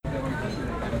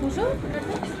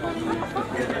Bonjour.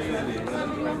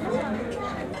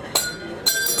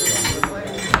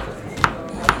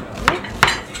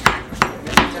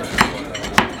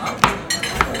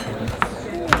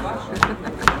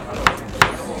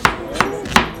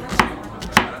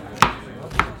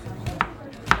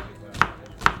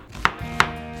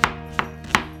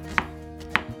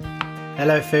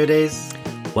 Hello foodies,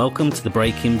 Welcome to the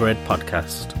Breaking Bread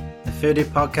podcast. the foodie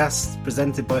podcast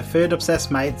presented by food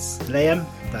obsessed mates Liam,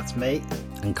 that's me,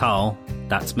 And Carl,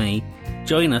 that's me.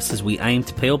 Join us as we aim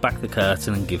to peel back the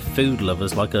curtain and give food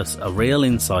lovers like us a real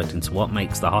insight into what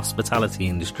makes the hospitality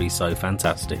industry so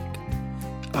fantastic.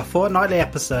 Our fortnightly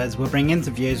episodes will bring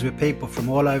interviews with people from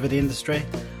all over the industry.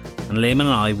 And Liam and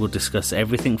I will discuss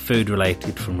everything food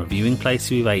related, from reviewing places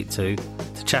we've ate to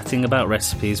chatting about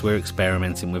recipes we're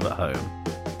experimenting with at home.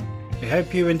 We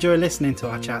hope you enjoy listening to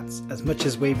our chats as much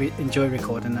as we enjoy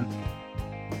recording them.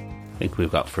 I think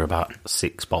we've got for about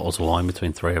 6 bottles of wine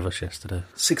between 3 of us yesterday.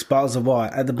 6 bottles of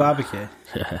wine at the barbecue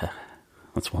Yeah,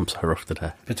 that's why I'm so rough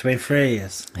today. between 3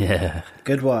 years. Yeah,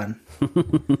 Good wine.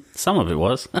 some of it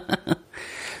was.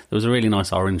 There was a really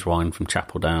nice orange wine from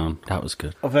Chapel Down. That was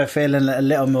good. Although feeling a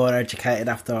little more educated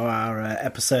after our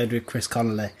episode with Chris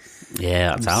Connolly. Yeah,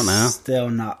 that's out now. Still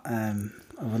not, I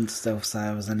wouldn't still say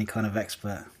I was any kind of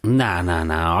expert. Nah.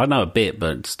 I know a bit,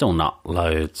 but still not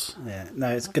loads. Yeah, no,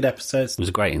 it's good episodes. It was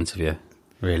a great interview.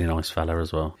 Really nice fella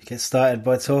as well. Get started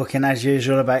by talking, as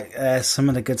usual, about some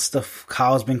of the good stuff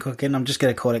Carl's been cooking. I'm just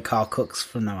going to call it Carl Cooks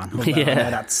from now on. Although I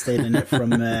know that's stealing it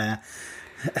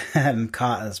from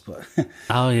Carter's, but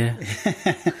Oh, yeah.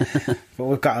 but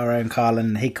we've got our own Carl,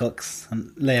 and he cooks,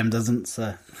 and Liam doesn't.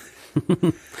 So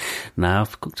No,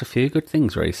 I've cooked a few good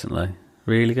things recently.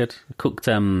 Really good. I cooked,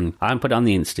 I haven't put it on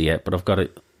the Insta yet, but I've got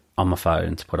it on my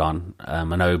phone to put on an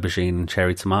aubergine and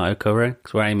cherry tomato curry.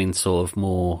 Because we're aiming sort of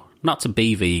more, not to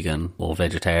be vegan or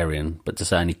vegetarian, but to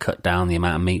certainly cut down the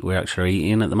amount of meat we're actually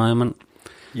eating at the moment.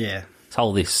 yeah, It's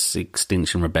all this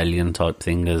Extinction Rebellion type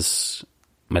thing has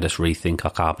made us rethink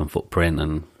our carbon footprint,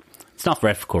 and it's not for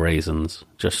ethical reasons,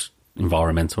 just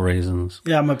environmental reasons.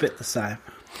 yeah, I'm a bit the same.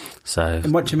 So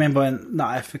And what do you mean by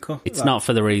not ethical? it's Like, not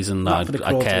for the reason not that for the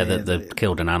I care cruelty, that they've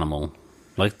killed an animal.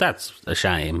 Like, that's a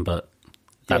shame, but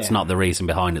that's Yeah. not the reason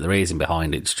behind it. The reason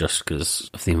behind it's just because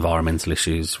of the environmental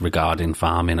issues regarding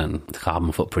farming and the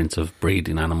carbon footprint of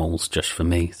breeding animals just for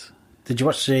meat. Did you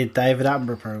watch the David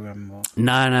Attenborough program? Or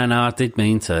No, I did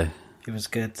mean to. it was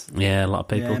good. Yeah, a lot of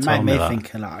people Yeah, it told made me me that.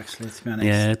 think a lot, actually. To be honest.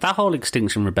 Yeah, that whole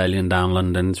Extinction Rebellion down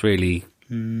London is really...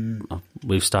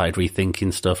 We've started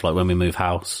rethinking stuff, like when we move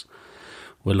house,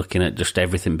 we're looking at just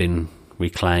everything being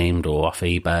reclaimed or off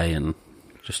eBay, and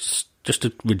just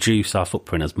to reduce our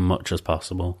footprint as much as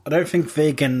possible. I don't think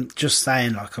vegan, just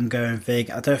saying like I'm going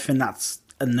vegan, I don't think that's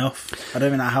enough. I don't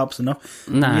think that helps enough.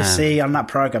 Nah. You see on that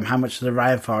program how much of the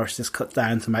rainforest is cut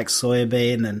down to make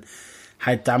soybean, and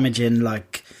how damaging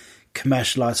like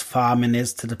commercialised farming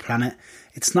is to the planet.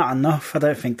 It's not enough. I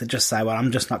don't think to just say, well,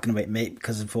 I'm just not going to eat meat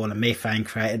because of all the methane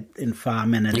created in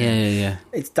farming. And Yeah.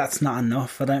 that's not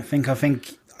enough. I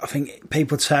think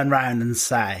people turn around and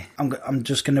say, I'm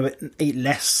just going to eat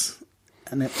less,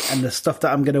 and the stuff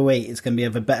that I'm going to eat is going to be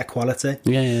of a better quality.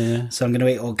 Yeah. So I'm going to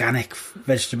eat organic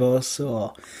vegetables,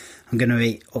 or I'm going to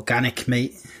eat organic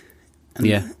meat. And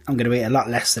Yeah. I'm going to eat a lot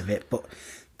less of it, but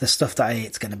the stuff that I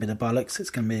eat is going to be the bollocks. It's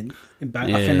going to be... I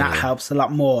think that helps a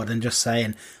lot more than just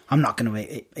saying, I'm not going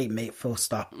to eat meat full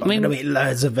stop. I'm going to eat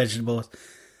loads of vegetables.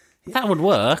 That would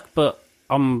work, but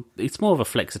it's more of a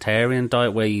flexitarian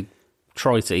diet where you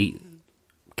try to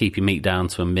keep your meat down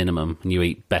to a minimum, and you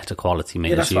eat better quality meat,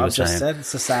 Yeah, as that's you what were I've just saying. said.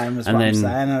 It's the same as And what I'm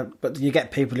then- saying. But you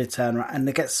get people who turn around and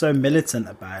they get so militant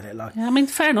about it. Like, Yeah, I mean,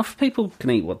 fair enough. People can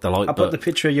eat what they like, I put but the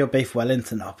picture of your beef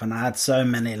Wellington up, and I had so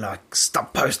many like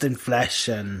 "stop posting flesh"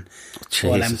 and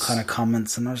all them Jesus. kind of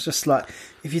comments, and I was just like,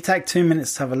 if you take 2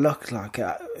 minutes to have a look, like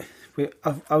I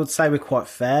would say we're quite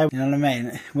fair. You know what I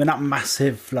mean? We're not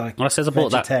massive like Well, I said I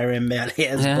bought that- vegetarian meal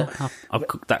eaters. yeah, But I've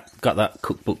got that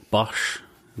cookbook Bosch,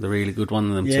 the really good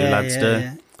one them two Yeah, lads do.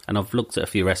 yeah. And I've looked at a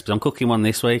few recipes. I'm cooking one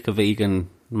this week, a vegan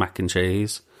mac and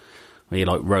cheese, where you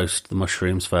like roast the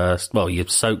mushrooms first. Well, you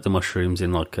soak the mushrooms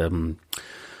in like a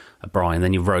brine,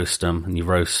 then you roast them, and you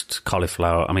roast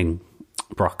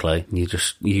broccoli, and you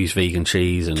just use vegan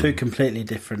cheese and two completely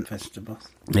different vegetables.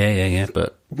 yeah.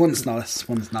 But One's nice,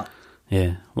 one's not.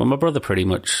 yeah, well, my brother pretty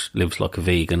much lives like a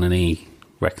vegan, and he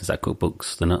reckons that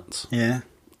cookbook's the nuts. Yeah.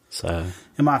 So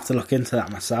I might have to look into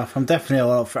that myself. I'm definitely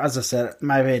all up for, as I said,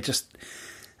 maybe just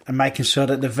and making sure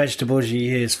that the vegetables you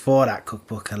use for that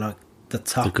cookbook are like the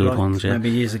top. The good like, ones, yeah. Maybe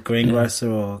use a greengrocer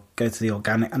or go to the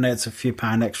organic. I know it's a few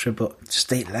pound extra, but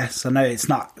just eat less. I know it's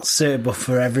not suitable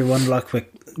for everyone. Like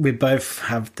we both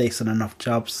have decent enough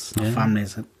jobs. Our Yeah.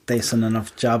 families have decent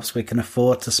enough jobs. We can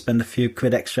afford to spend a few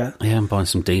quid extra. Yeah, I'm buying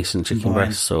some decent chicken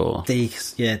breasts or...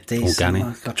 Decent.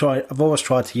 Organic. I've always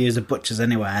tried to use a butcher's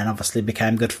anyway, and obviously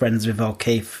became good friends with old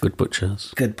Keith. Good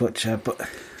butchers. Good butcher, but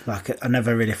I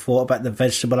never really thought about the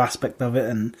vegetable aspect of it,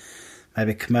 and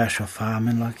maybe commercial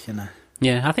farming,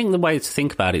 Yeah, I think the way to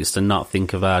think about it is to not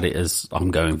think about it as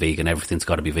I'm going vegan, everything's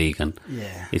got to be vegan.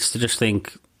 Yeah. It's to just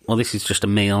think, well, this is just a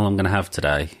meal I'm going to have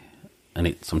today,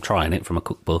 and I'm trying it from a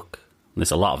cookbook. And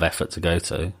there's a lot of effort to go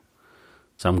to,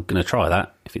 so I'm going to try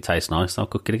that. If it tastes nice, I'll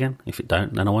cook it again. If it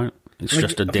don't, then I won't. It's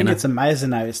just a dinner. I think it's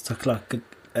amazing how it's took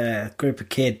a group of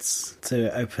kids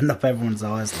to open up everyone's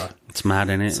eyes. It's mad,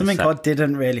 isn't it? Something I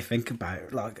didn't really think about.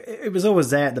 It was always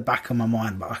there at the back of my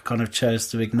mind, but I kind of chose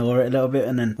to ignore it a little bit.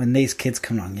 And then when these kids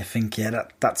come along, you think, yeah,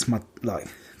 that's my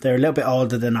they're a little bit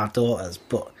older than our daughters,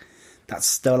 but that's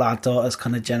still our daughter's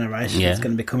kind of generation. It's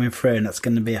going to be coming through, and that's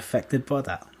going to be affected by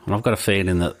that. And I've got a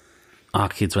feeling that our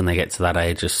kids, when they get to that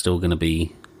age, are still going to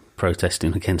be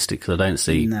protesting against it, because I don't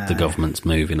see the government's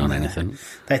moving on anything.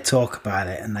 They talk about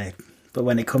it, but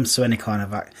when it comes to any kind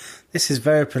of act, this is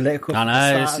very political. I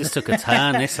know, this just took a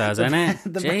turn, this has, hasn't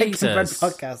it? The Bacon Bread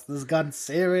podcast has gone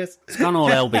serious. It's gone all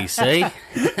LBC.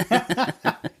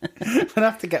 We'll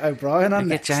have to get O'Brien on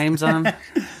Get James on.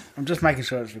 I'm just making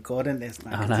sure it's recording this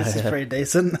now. Know, This is pretty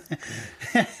decent.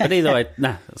 But either way,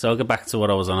 so I'll go back to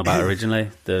what I was on about originally.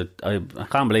 I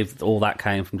can't believe all that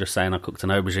came from just saying I cooked an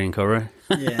aubergine curry.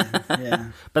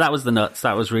 Yeah. But that was the nuts.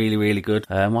 That was really, really good.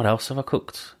 What else have I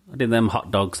cooked? I did them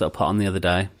hot dogs that I put on the other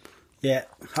day. Yeah,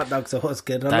 hot dogs are always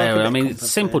good. It's a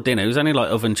simple dinner. It was only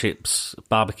oven chips,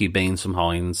 barbecue beans from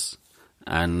Heinz,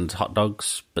 and hot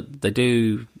dogs. But they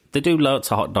do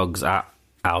lots of hot dogs at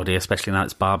Aldi, especially now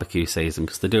it's barbecue season,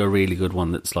 because they do a really good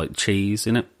one that's cheese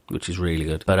in it, which is really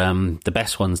good. But the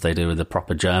best ones they do are the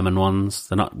proper German ones.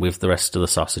 They're not with the rest of the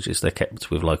sausages. They're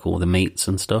kept with all the meats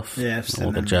and stuff. Yeah,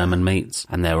 all the German meats,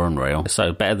 and they're unreal.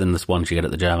 So better than the ones you get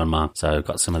at the German market. So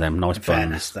got some of them nice buns.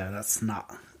 Fairness, though, that's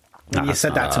not. When you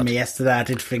said that to me yesterday, I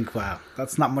did think, wow,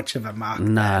 that's not much of a mark.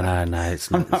 No,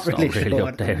 it's not. Not really sure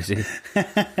up there, is it?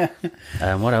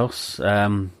 What else?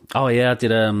 I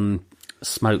did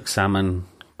smoked salmon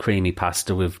creamy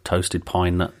pasta with toasted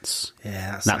pine nuts.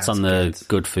 Yeah, that's on the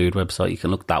Good Food website. You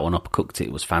can look that one up. Cooked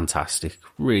it was fantastic.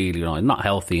 Really nice. Not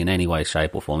healthy in any way,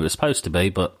 shape or form. It was supposed to be,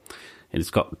 but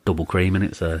it's got double cream in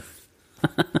it, so...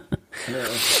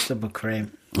 Double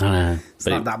cream. I know. It's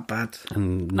not that bad.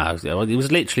 And no, it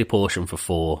was literally a portion for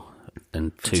 4,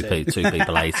 and two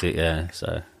people ate it, yeah.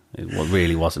 So it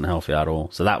really wasn't healthy at all.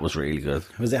 So that was really good.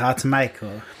 Was it hard to make,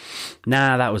 or...?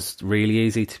 Nah, that was really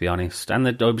easy, to be honest. And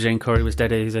the aubergine curry was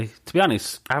dead easy. To be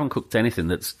honest, I haven't cooked anything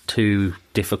that's too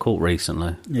difficult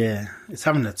recently. Yeah, it's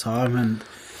having the time, and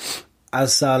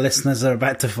as our listeners are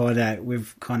about to find out,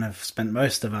 we've kind of spent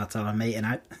most of our time eating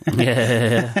out.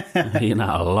 Yeah, eating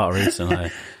out a lot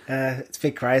recently. It's a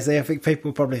bit crazy. I think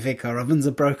people probably think our ovens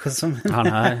are broke or something. I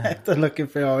know. They're looking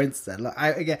for our Insta.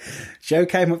 Out again. Joe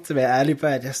came up to me at early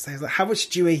bird yesterday. He's like, how much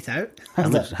do you eat out?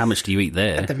 How much do you eat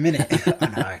there? At the minute. I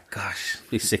know, gosh.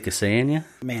 Be sick of seeing you.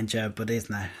 Me and Joe are buddies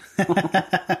now.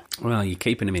 Well, you're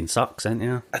keeping him in socks, aren't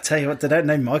you? I tell you what, they don't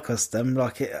know my custom.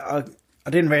 I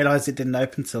didn't realise it didn't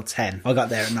open till 10. I got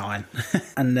there at 9.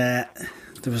 And there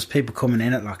was people coming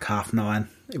in at 9:30.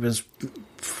 It was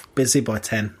busy by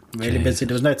 10. Really busy.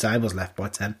 There was no tables left by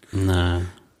 10. No.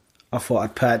 I thought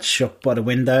I'd perch up by the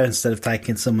window instead of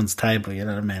taking someone's table, you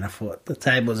know what I mean? I thought the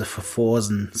tables are for 4s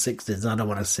and 6s. I don't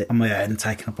want to sit on my own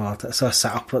taking up all that. So I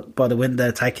sat up by the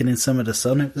window taking in some of the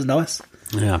sun. It was nice.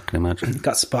 Yeah, I can imagine.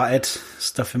 Got spotted,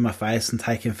 stuffing my face and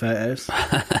taking photos.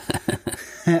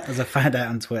 As I found out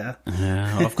on Twitter.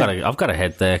 Yeah, I've got to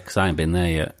head there because I ain't been there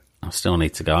yet. I still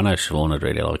need to go. I know Siobhan would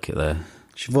really like it there.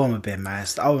 Siobhan would be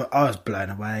amazed. I was blown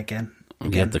away again.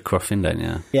 You had the cruffin, don't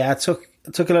you? Yeah, I took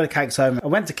a load of cakes home. I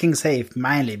went to King's Heath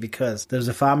mainly because there was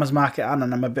a farmer's market on,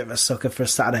 and I'm a bit of a sucker for a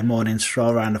Saturday morning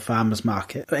stroll around the farmer's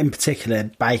market. But in particular,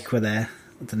 Bake were there.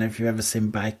 I don't know if you've ever seen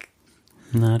Bake.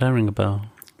 No, don't ring a bell.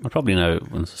 I probably know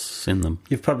it once I've seen them.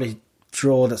 You've probably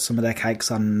drawed at some of their cakes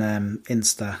on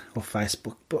Insta or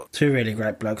Facebook. But 2 really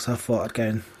great blokes. I thought I'd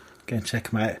go and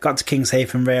check them out. Got to King's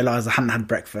Heath and realised I hadn't had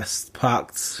breakfast.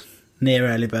 Parked near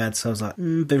Early Bird, so I was like,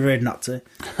 be rude not to.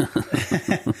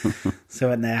 So I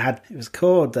went there. It was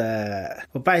called,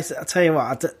 basically, I'll tell you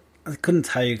what, I couldn't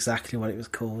tell you exactly what it was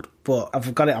called, but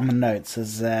I've got it on my notes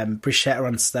as bruschetta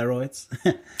on steroids.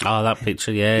 Oh, that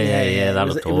picture, yeah, that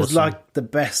looked awesome. It was like the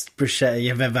best bruschetta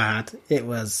you've ever had. It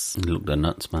looked the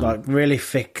nuts, man. Like really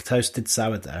thick toasted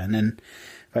sourdough, and then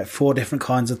about 4 different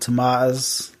kinds of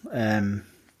tomatoes,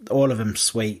 all of them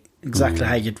sweet. exactly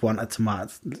how you'd want a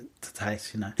tomato to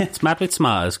taste, you know. It's mad with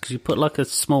tomatoes because you put like a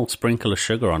small sprinkle of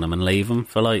sugar on them and leave them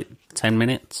for like 10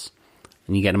 minutes.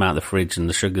 And you get them out of the fridge and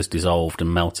the sugar's dissolved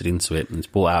and melted into it. And it's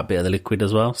brought out a bit of the liquid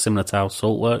as well, similar to how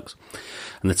salt works.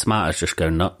 And the tomatoes just go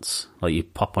nuts. Like you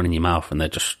pop one in your mouth and they're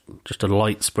just a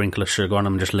light sprinkle of sugar on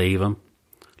them and just leave them.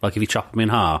 Like if you chop them in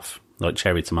half, like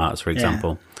cherry tomatoes, for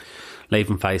example, leave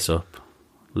them face up,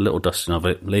 a little dusting of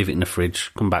it, leave it in the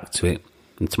fridge, come back to it.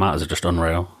 And tomatoes are just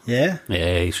unreal. Yeah?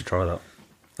 Yeah, you should try that.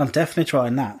 I'm definitely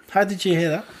trying that. How did you hear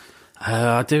that?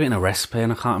 I do it in a recipe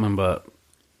and I can't remember.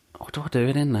 What do I do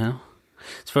it in now?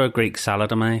 It's for a Greek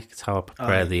salad I make. It's how I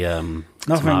prepare the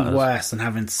Nothing tomatoes. worse than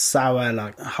having sour,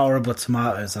 like, horrible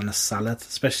tomatoes on a salad.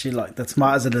 Especially, like, the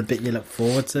tomatoes are the bit you look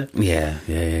forward to. Yeah.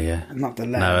 Not the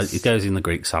No, lettuce. it goes in the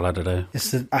Greek salad, I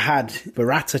do. I had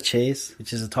burrata cheese,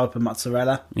 which is a type of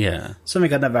mozzarella. Yeah.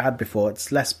 Something I'd never had before.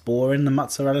 It's less boring than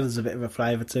mozzarella. There's a bit of a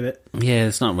flavour to it. Yeah,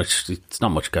 it's not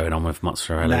much going on with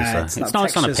mozzarella. Nah, It's not.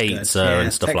 nice on a Texture's pizza good.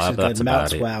 and stuff like texture's that. That's good. about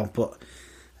Melts it. well, but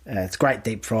it's great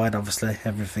deep fried, obviously.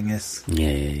 Everything is.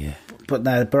 Yeah. But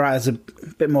no, the burrata's a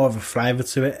bit more of a flavour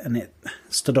to it, and it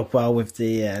stood up well with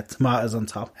the tomatoes on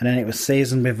top. And then it was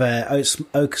seasoned with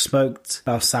oak smoked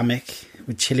balsamic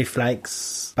with chili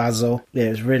flakes, basil. Yeah, it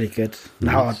was really good.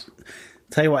 Now, I'll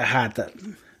tell you what I had that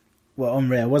were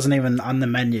unreal. It wasn't even on the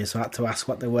menu, so I had to ask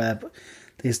what they were. But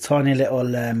these tiny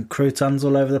little croutons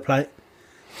all over the plate.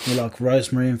 They're like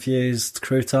rosemary infused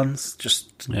croutons,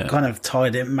 just kind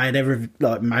of made every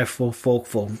like mouthful,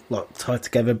 forkful, like tied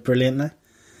together brilliantly.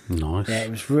 Nice. Yeah,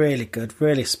 it was really good,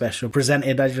 really special.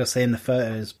 Presented, as you'll see in the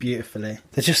photos, beautifully.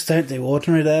 They just don't do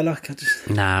ordinary there, like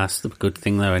Nah, that's the good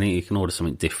thing though, isn't it? You can order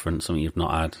something different, something you've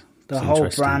not had. the It's whole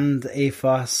interesting. brand, the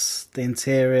ethos, the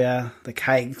interior, the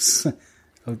cakes.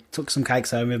 I took some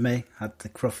cakes home with me, had the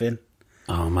cruffin.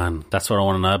 Oh man, that's what I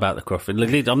want to know about the cruffin.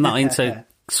 Look, I'm not into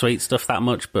sweet stuff that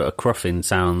much, but a cruffin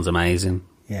sounds amazing.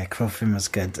 Yeah, cruffin was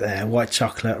good. White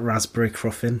chocolate, raspberry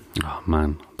cruffin. Oh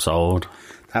man, I'm sold.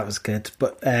 That was good.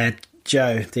 But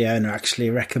Joe, the owner, actually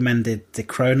recommended the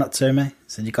cronut to me. He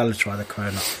said, you got to try the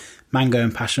cronut. Mango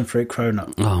and passion fruit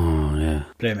cronut. Oh yeah.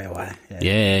 Blew me away.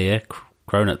 Yeah.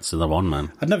 Cronuts are the one,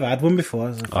 man. I'd never had one before. It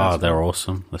was the first They're one.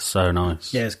 awesome. They're so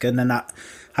nice. Yeah, it's good. And then that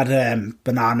had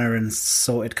banana and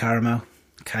salted caramel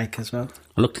cake as well.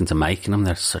 I looked into making them.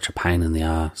 They're such a pain in the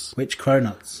ass. Which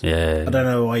cronuts? Yeah. I don't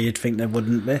know why you'd think they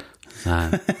wouldn't be.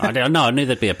 No, I knew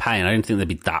there'd be a pain. I didn't think there'd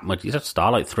be that much. You'd have to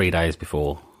start like 3 days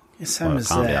before. It's same as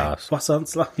can't be arsed.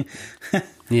 croissants. Like,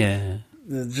 Yeah.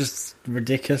 they're just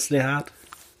ridiculously hard.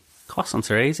 Croissants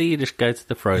are easy. You just go to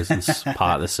the frozen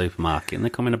part of the supermarket and they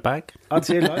come in a bag. I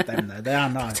do like them though. They are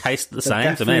nice. Taste the They're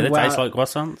same to me. They definitely taste like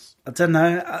croissants. I don't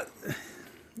know.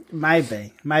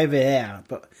 Maybe yeah.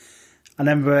 But I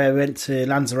remember I went to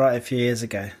Lanzarote a few years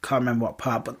ago. Can't remember what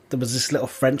part, but there was this little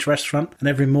French restaurant, and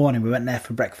every morning we went there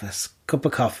for breakfast. Cup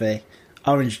of coffee,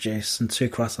 orange juice, and 2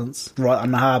 croissants right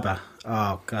on the harbour.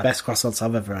 Oh god, best croissants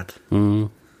I've ever had.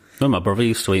 When my brother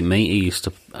used to eat meat, he used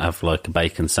to have like a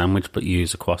bacon sandwich but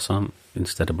use a croissant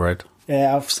instead of bread.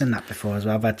 Yeah, I've seen that before as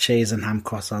well. I've had cheese and ham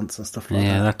croissants and stuff like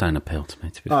Yeah, that. that don't appeal to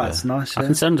me, to be fair. It's nice. I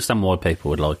Yeah. can understand why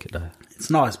people would like it, though. It's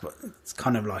nice, but it's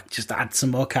kind of like just add some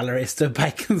more calories to a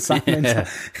bacon sandwich.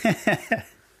 Yeah.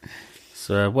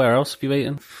 So, where else have you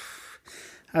eaten?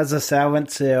 As I say, I went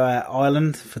to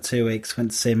Ireland for 2 weeks.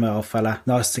 Went to see my old fella.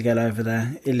 Nice to get over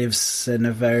there. He lives in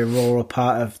a very rural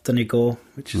part of Donegal,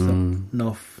 which is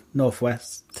up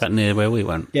northwest. Is that near where we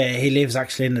went? Yeah, he lives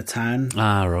actually in the town.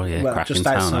 Ah, right, yeah. Well, cracking just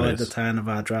town, outside that the is. town of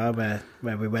Ardra,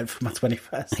 where we went for my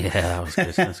 21st. Yeah, that was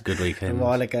good. That's a good A weekend.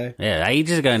 while ago. Yeah,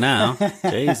 ages ago now.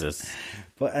 Jesus.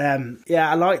 But yeah,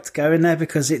 I liked going there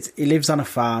because he lives on a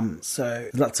farm, so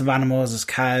there's lots of animals. There's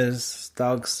cows,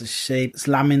 dogs, there's sheep. It's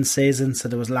lambing season, so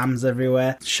there was lambs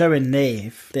everywhere. Showing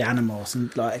Neve the animals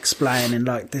and like explaining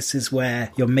like this is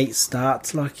where your meat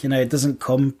starts. Like, you know, it doesn't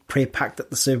come pre-packed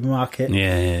at the supermarket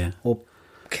Yeah. or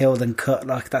killed and cut.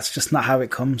 Like, that's just not how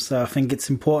it comes. So I think it's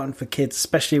important for kids,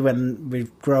 especially when we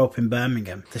grow up in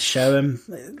Birmingham, to show them.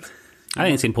 I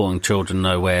think it's important children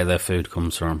know where their food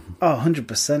comes from. Oh,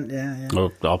 100%, yeah.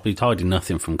 Well, I'll be hiding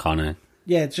nothing from Connor.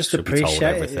 Yeah, just Should be told appreciate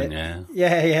everything, it.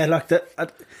 yeah. Yeah, like that.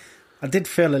 I did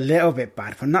feel a little bit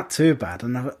bad, but not too bad.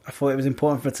 And I thought it was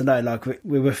important for her to know, like,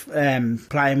 we were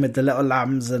playing with the little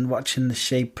lambs and watching the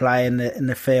sheep play in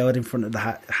the field in front of the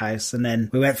house. And then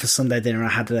we went for Sunday dinner and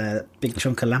I had a big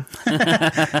chunk of lamb.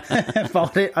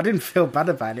 But I didn't feel bad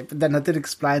about it. But then I did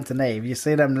explain to Neve, you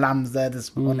see them lambs there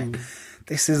this morning.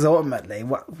 This is ultimately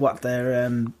what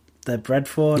they're bred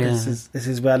for. Yeah. This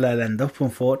is where they'll end up,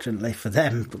 unfortunately for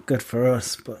them, but good for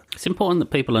us. But It's important that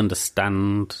people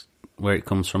understand where it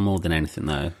comes from more than anything,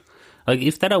 though. Like,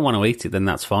 if they don't want to eat it, then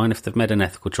that's fine. If they've made an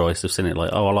ethical choice, they've seen it like,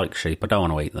 oh, I like sheep, I don't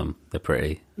want to eat them, they're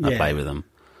pretty, I play with them,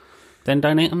 then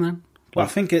don't eat them then. Well, I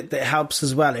think it helps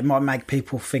as well. It might make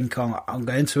people think, I'm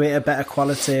going to eat a better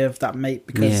quality of that meat,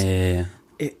 because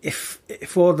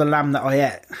if all the lamb that I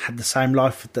ate had the same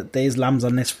life that these lambs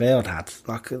on this field had,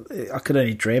 like, I could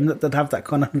only dream that they'd have that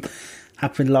kind of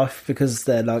happy life, because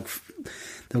they're like,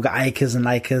 they've got acres and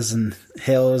acres and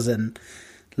hills and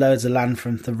loads of land for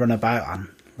them to run about on.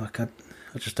 Like, I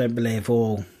just don't believe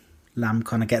all lamb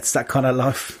kind of gets that kind of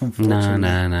life, unfortunately.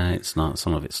 No, it's not.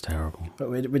 Some of it's terrible. But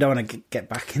we don't want to get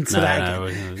back into that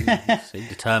again. We're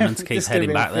determined to keep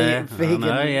heading back there.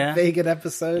 Vegan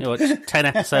episode. You watch 10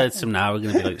 episodes from now, we're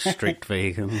going to be like strict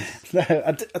vegans. No,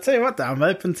 I tell you what, though, I'm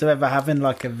open to ever having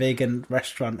like a vegan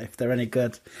restaurant if they're any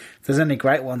good. If there's any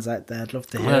great ones out there, I'd love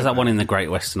to hear. Well, there's that one in the Great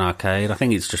Western Arcade. I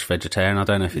think it's just vegetarian. I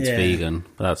don't know if it's vegan,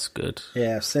 but that's good.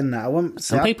 Yeah, I've seen that.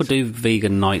 Some people do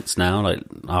vegan nights now, like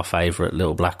our favourite,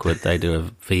 Little Blackwood. They do a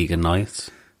vegan night.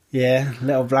 Yeah,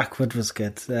 Little Blackwood was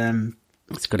good.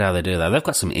 It's good how they do that. They've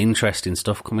got some interesting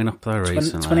stuff coming up though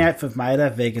recently. 28th of May, their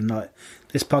vegan night.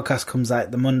 This podcast comes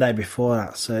out the Monday before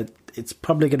that, so it's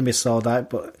probably going to be sold out,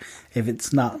 but if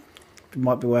it's not, it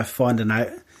might be worth finding out.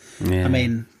 Yeah. I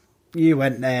mean, you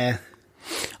went there.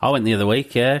 I went the other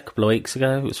week, a couple of weeks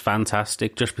ago. It was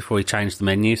fantastic, just before he changed the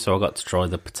menu, so I got to try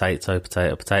the potato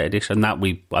dish, and that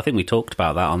I think we talked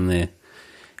about that on the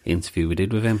interview we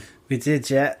did with him. We did,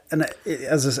 yeah. And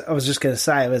as I was just going to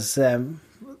say, it was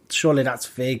surely that's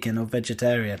vegan or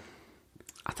vegetarian.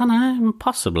 I don't know,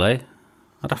 possibly.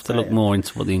 I'd have to look more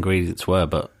into what the ingredients were,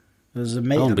 but there was a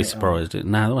meat. I wouldn't be surprised.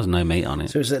 No, there was no meat on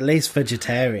it. So it was at least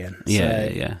vegetarian.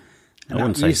 Yeah. I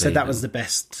wouldn't say you said that was the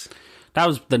best. That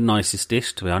was the nicest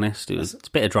dish, to be honest. It's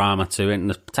a bit of drama to it, and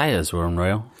the potatoes were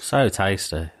unreal. So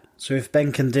tasty. So if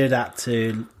Ben can do that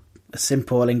to a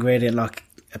simple ingredient like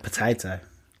a potato,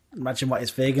 imagine what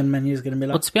his vegan menu is going to be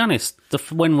like. Well, to be honest,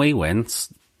 when we went,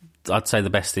 I'd say the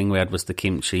best thing we had was the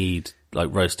kimchi, like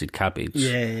roasted cabbage.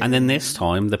 Yeah. And then this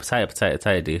time, the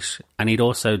potato dish, and he'd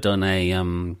also done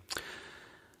a...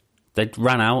 They'd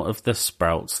ran out of the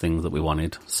sprouts thing that we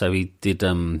wanted, so he did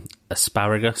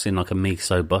asparagus in like a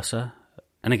miso butter.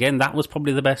 And again, that was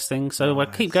probably the best thing. So I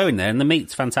keep going there, and the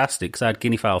meat's fantastic, because I had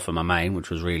guinea fowl for my main, which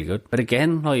was really good. But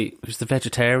again, like, it was the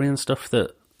vegetarian stuff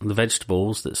the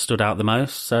vegetables that stood out the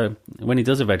most. So when he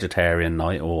does a vegetarian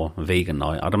night or a vegan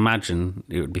night, I'd imagine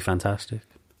it would be fantastic.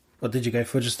 What did you go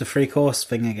for? Just the 3-course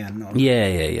thing again? Or? Yeah.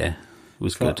 It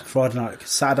was good. Friday night.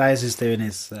 Saturdays he's doing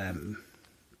his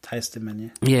tasting menu.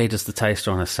 Yeah, he does the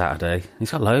taster on a Saturday.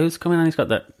 He's got loads coming on. He's got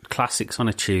the classics on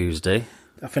a Tuesday.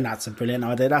 I think that's a brilliant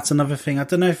idea. That's another thing. I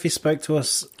don't know if he spoke to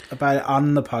us about it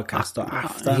on the podcast or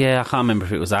after. Yeah, I can't remember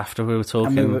if it was after we were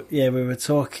talking. We were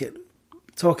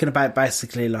talking about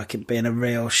basically like it being a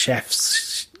real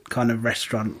chef's kind of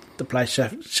restaurant. The place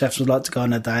chefs would like to go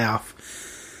on a day off.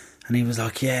 And he was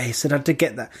like, yeah, he said, I did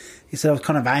get that. He said, I was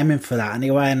kind of aiming for that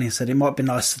anyway. And he said, it might be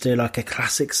nice to do like a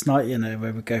classics night,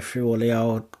 where we go through all the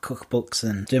old cookbooks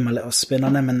and do my little spin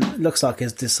on them. And it looks like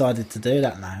he's decided to do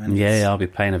that now. And yeah, I'll be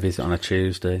paying a visit on a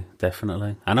Tuesday,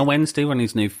 definitely. And a Wednesday when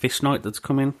his new fish night that's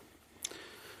coming,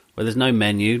 where there's no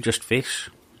menu, just fish.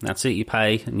 That's it, you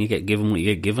pay and you get given what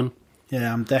you get given.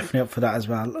 Yeah, I'm definitely up for that as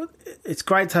well. It's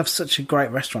great to have such a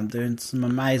great restaurant doing some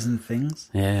amazing things.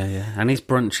 Yeah. And his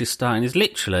brunch is starting. It's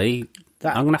literally...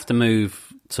 I'm going to have to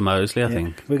move to Moseley, I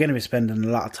think. We're going to be spending a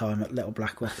lot of time at Little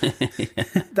Blackwood.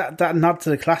 That nod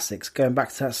to the classics, going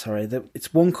back to that, sorry.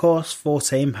 It's 1 course,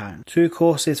 £14. 2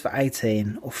 courses for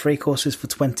 18 or 3 courses for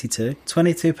 22.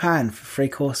 £22 for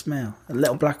 3-course meal at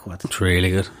Little Blackwood. It's really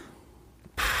good.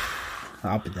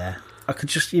 I'll be there.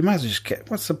 You might as well just get...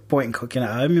 What's the point in cooking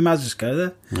at home? You might as well just go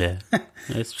there. Yeah.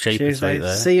 It's cheap. Tuesday.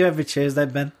 There. See you every Tuesday,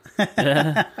 Ben.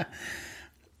 Yeah.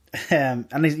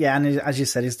 And as you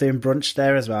said, he's doing brunch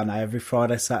there as well now, every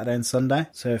Friday, Saturday and Sunday.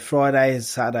 So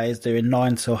Saturday is doing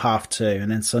 9 till 2:30,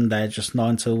 and then Sunday just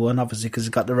 9 till 1, obviously, because he's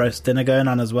got the roast dinner going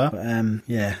on as well.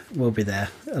 But, we'll be there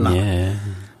a lot. Yeah.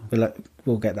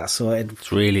 We'll get that sorted.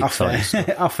 It's really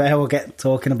exciting. Off air, we'll get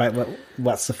talking about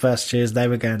what's the first Tuesday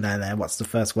we're going down there, what's the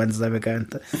first Wednesday we're going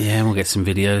to. Yeah, and we'll get some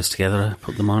videos together,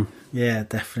 put them on. Yeah,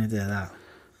 definitely do that.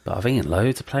 But I've eaten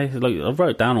loads of places. Like, I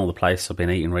wrote down all the places I've been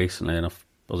eating recently, and I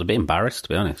was a bit embarrassed, to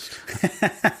be honest.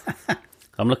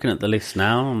 I'm looking at the list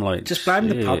now, I'm like... Just blame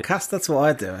the podcast, that's what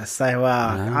I do. I say,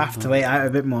 I have to eat out a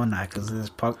bit more now, because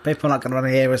people are not going to want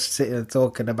to hear us sitting and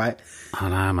talking about... I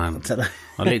know, man.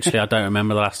 I don't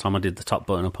remember the last time I did the top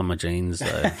button up on my jeans,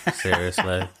 though.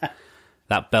 Seriously.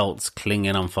 That belt's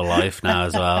clinging on for life now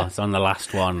as well. It's on the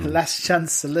last one. Last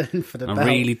chance saloon for the belt. I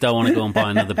really don't want to go and buy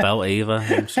another belt either.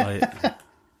 I'm just like...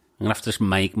 I'm going to have to just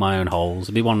make my own holes.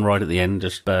 There'll be one right at the end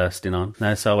just bursting on.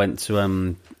 No, so I went to,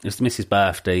 it was Mrs.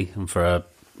 birthday, and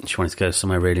she wanted to go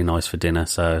somewhere really nice for dinner,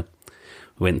 so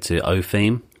we went to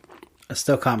Opheme. I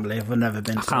still can't believe we've never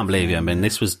been. I can't believe you haven't been.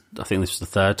 I think this was the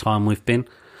third time we've been,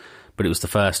 but it was the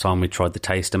first time we tried the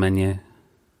taster menu,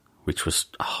 which was,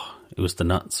 it was the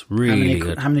nuts. Really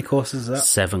good. How many courses is that?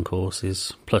 7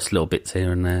 courses, plus little bits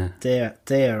here and there.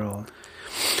 Deer or?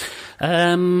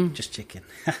 Just chicken.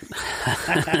 It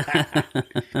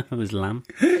was lamb.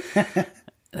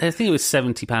 I think it was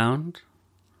 £70,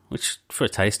 which for a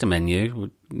taster menu,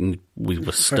 we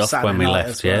were stuffed when we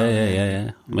left. Well,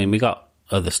 yeah. I mean, we got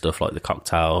other stuff like the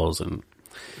cocktails and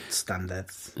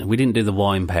standards. We didn't do the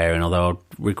wine pairing, although I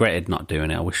regretted not doing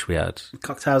it. I wish we had.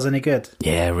 Cocktails any good?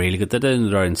 Yeah, really good. They're doing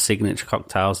their own signature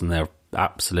cocktails and they're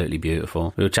absolutely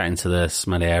beautiful. We were chatting to the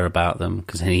sommelier about them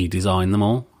because he designed them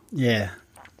all. Yeah.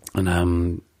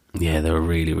 And they were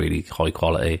really, really high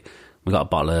quality. We got a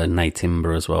bottle of Ney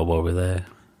Timber as well while we were there.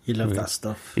 You love that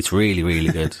stuff. It's really,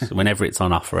 really good. Whenever it's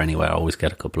on offer anywhere, I always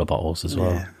get a couple of bottles as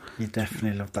well. Yeah, you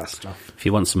definitely love that stuff. If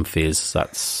you want some fizz,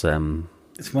 that's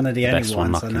it's one of the only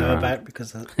ones I know about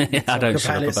because I don't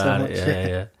shut up about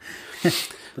it. Yeah.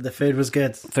 But the food was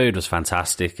good. Food was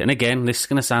fantastic. And again, this is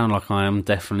going to sound like I am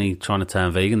definitely trying to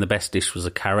turn vegan. The best dish was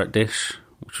a carrot dish,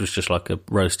 which was just like a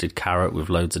roasted carrot with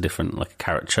loads of different, like a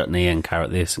carrot chutney and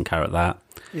carrot this and carrot that.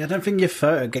 Yeah, I don't think your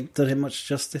photo did it much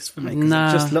justice for me. No.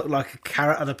 It just looked like a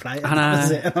carrot on a plate. And that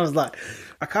was it. And I was like,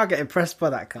 I can't get impressed by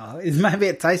that car. Maybe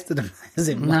it tasted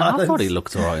amazing. No, I thought he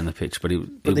looked all right in the picture, but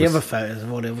the other photos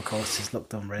of all the other courses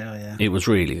looked unreal, yeah. It was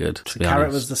really good, to be carrot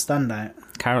honest. was the standout.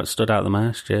 Carrot stood out the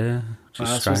most, yeah. What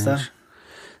else was there?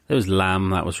 There was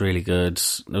lamb, that was really good.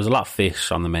 There was a lot of fish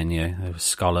on the menu. There was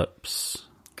scallops.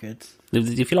 Good.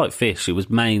 If you like fish, it was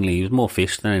more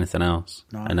fish than anything else.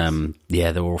 Nice. And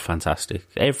they were all fantastic.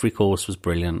 Every course was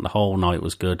brilliant. The whole night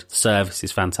was good. The service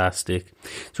is fantastic.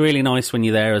 It's really nice when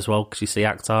you're there as well because you see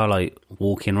Akhtar like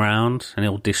walking around and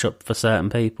he'll dish up for certain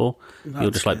people.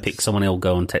 He'll just like pick someone, he'll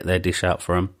go and take their dish out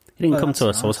for him. He didn't come to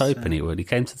us. Nice, I was hoping he would. He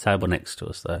came to the table next to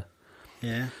us though.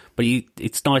 Yeah. But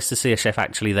it's nice to see a chef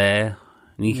actually there,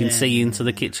 and you can see into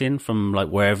the kitchen from like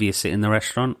wherever you sit in the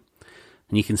restaurant.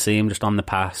 And you can see him just on the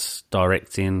pass,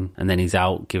 directing, and then he's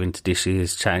out giving to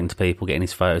dishes, chatting to people, getting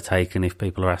his photo taken if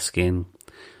people are asking.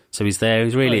 So he's there,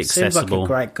 he's really accessible. Seems like a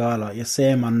great guy, like you see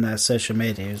him on social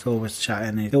media, he's always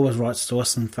chatting, he always writes to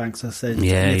us and thanks us.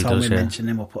 Anytime we mention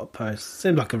him or put a post.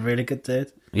 Seems like a really good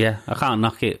dude. Yeah, I can't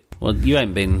knock it. Well, you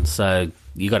ain't been, so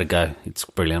you got to go. It's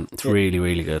brilliant. It's really,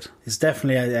 really good. It's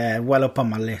definitely well up on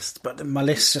my list, but my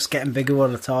list's just getting bigger all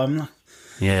the time.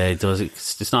 Yeah, it does.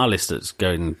 It's not a list that's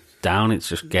going down, it's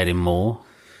just getting more.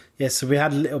 Yeah, so we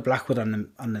had Little Blackwood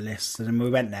on the list, and then we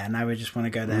went there. Now we just want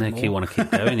to go there more. You want to keep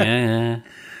going, yeah.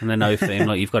 And then Opheme,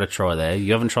 like you've got to try there.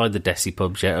 You haven't tried the Desi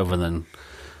pubs yet, other than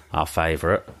our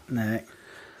favourite. No,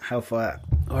 Hellfire.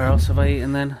 Where else have I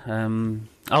eaten then?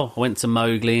 I went to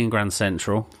Mowgli in Grand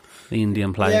Central, the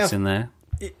Indian place in there.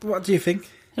 What do you think?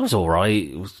 It was all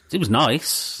right. It was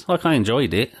nice. Like I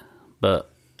enjoyed it,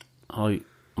 but I'm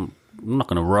not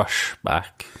going to rush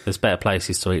back. There's better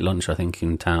places to eat lunch, I think,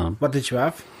 in town. What did you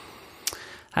have?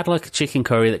 I had like a chicken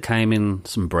curry that came in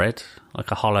some bread,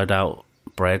 like a hollowed out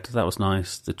bread. That was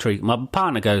nice. My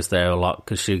partner goes there a lot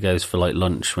because she goes for like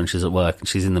lunch when she's at work and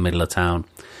she's in the middle of town.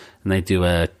 And they do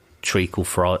a treacle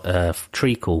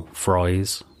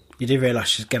fries. You do realise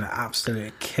she's going to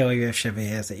absolutely kill you if she ever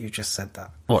hears that you just said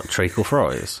that. What, treacle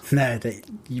fries? No,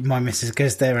 my missus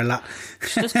goes there a lot.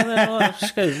 She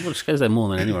goes there more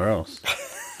than anywhere else.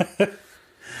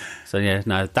 So yeah,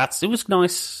 no, it was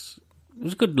nice. It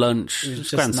was a good lunch. It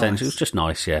was Grand Central. It was just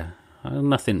nice, yeah.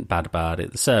 Nothing bad about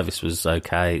it. The service was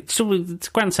okay. It's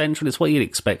Grand Central. It's what you'd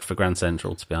expect for Grand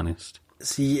Central, to be honest.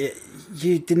 See,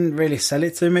 you didn't really sell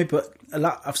it to me, but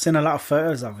I've seen a lot of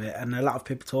photos of it, and a lot of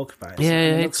people talk about it.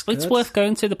 Yeah, so it's worth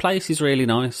going to. The place is really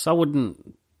nice. I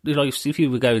wouldn't, like, if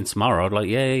you were going tomorrow, I'd like,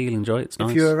 you'll enjoy it. It's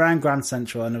nice. If you were around Grand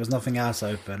Central and there was nothing else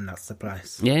open, that's the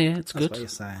place. Yeah, it's good. That's what you're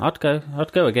saying.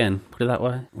 I'd go again. Put it that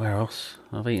way. Where else?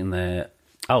 I've eaten there.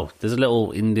 Oh, there's a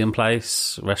little Indian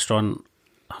place, restaurant.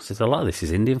 A lot of this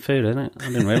is Indian food, isn't it? I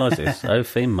didn't realise this.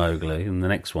 Opheme Mowgli, and the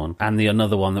next one. And the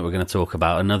another one that we're going to talk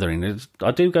about, another Indian.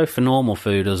 I do go for normal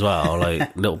food as well,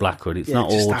 like Little Blackwood. It's not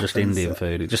all just Indian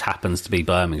food. It just happens to be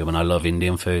Birmingham, and I love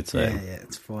Indian food. So. Yeah,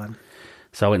 it's fun.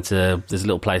 So I went to, there's a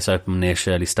little place open near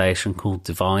Shirley Station called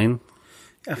Divine.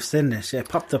 I've seen this, it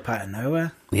popped up out of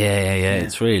nowhere. Yeah,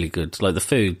 it's really good. Like, the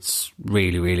food's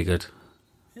really, really good.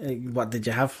 What did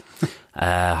you have?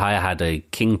 I had a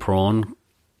king prawn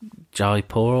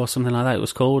Jaipur or something like that it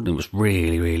was called. It was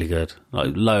really, really good.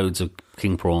 Like loads of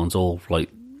king prawns, all like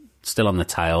still on the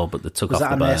tail, but they took Was off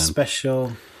that the on their bone.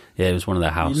 special? Yeah, it was one of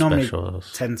their house You normally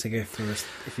specials. tend to go for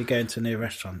if you go into a new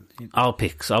restaurant. I'll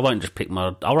pick. So I won't just pick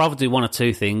my. I'll rather do one or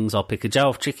two things. I'll pick a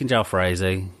chicken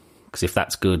jalfrezi, because if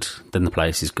that's good, then the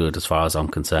place is good. As far as I'm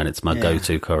concerned, it's my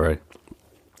go-to curry.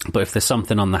 But if there's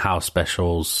something on the house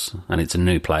specials and it's a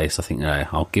new place, I think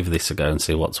I'll give this a go and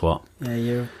see what's what. Yeah,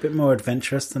 you're a bit more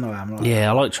adventurous than I am. Yeah,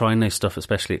 I like trying new stuff,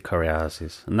 especially at curry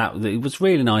houses. And it was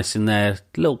really nice in there.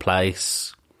 Little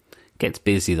place. Gets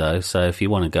busy though, so if you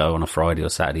want to go on a Friday or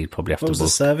Saturday, you'd probably have to book. What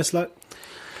was the service like?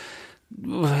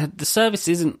 The service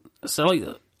isn't so. Like,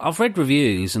 I've read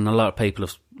reviews, and a lot of people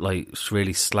have like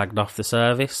really slagged off the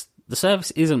service. The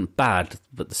service isn't bad,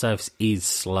 but the service is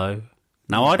slow.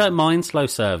 Now, I don't mind slow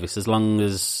service as long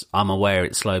as I'm aware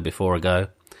it's slow before I go,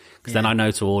 because then I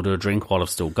know to order a drink while I've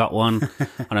still got one.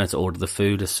 I know to order the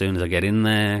food as soon as I get in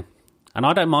there, and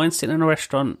I don't mind sitting in a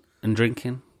restaurant and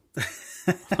drinking.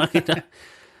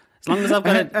 As long as I've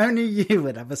got it. Only you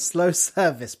would have a slow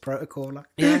service protocol. Like.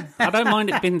 Yeah, I don't mind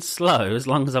it being slow as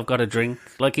long as I've got a drink.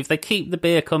 Like, if they keep the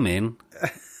beer coming,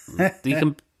 you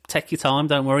can take your time,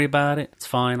 don't worry about it. It's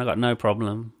fine, I got no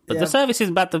problem. But the service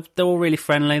isn't bad. They're all really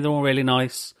friendly, they're all really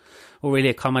nice, all really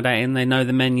accommodating. They know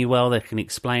the menu well, they can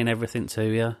explain everything to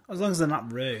you. As long as they're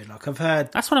not rude. Like, I've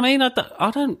heard... That's what I mean.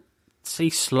 I don't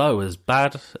see slow as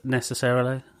bad,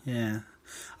 necessarily. Yeah.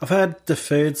 I've heard the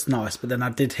food's nice, but then I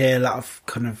did hear a lot of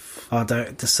kind of,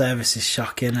 the service is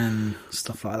shocking and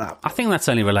stuff like that. I think that's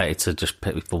only related to just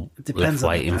people left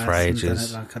waiting for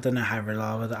ages. Like, I don't know how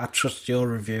reliable. I trust your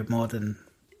review more than...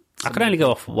 I can only go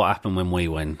off what happened when we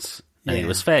went, and it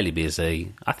was fairly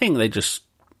busy. I think they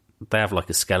have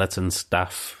like a skeleton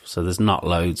staff, so there's not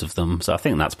loads of them. So I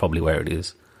think that's probably where it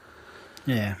is.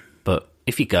 Yeah. But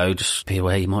if you go, just be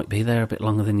aware you might be there a bit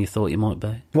longer than you thought you might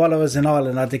be. While I was in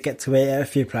Ireland, I did get to eat at a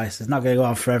few places. Not going to go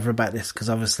on forever about this, because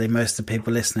obviously most of the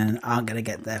people listening aren't going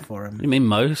to get there for them. You mean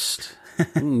most?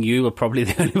 You were probably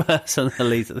the only person that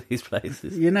leads at these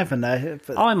places. You never know.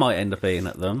 But I might end up eating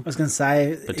at them. I was going to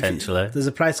say... Potentially. There's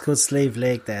a place called Slieve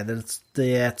League there. That's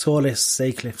the tallest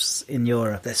sea cliffs in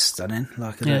Europe. They're stunning.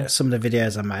 Like some of the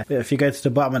videos I made. But if you go to the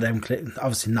bottom of them cliffs,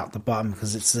 obviously not the bottom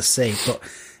because it's the sea, but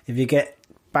if you get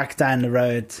back down the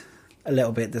road a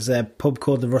little bit, there's a pub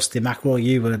called the Rusty Mackerel.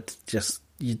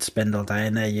 You'd spend all day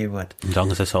in there, you would. As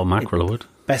long as they sold mackerel, I would.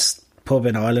 Best pub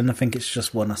in Ireland, I think it's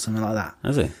just one or something like that.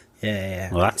 Is it?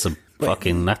 Yeah. Well, that's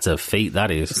a feat, that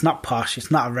is. It's not posh,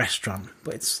 it's not a restaurant,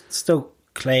 but it's still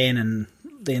clean and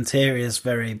the interior is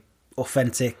very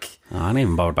authentic. I ain't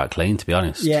even bothered about clean, to be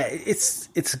honest. Yeah, it's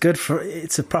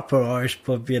a proper Irish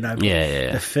pub, you know.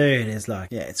 Yeah. The food is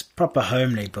it's proper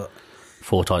homely, but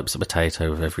 4 types of potato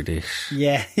with every dish.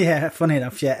 Yeah. Funny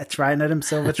enough, a tray of them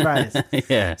silver trays.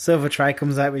 Yeah. Silver tray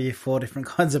comes out with you 4 different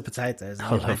kinds of potatoes.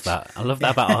 I love that. I love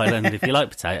that about Ireland. If you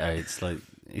like potato, it's like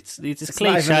it's cliche,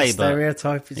 not even a but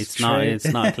stereotype. It's true. It's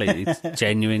not. It's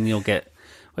genuine. You'll get.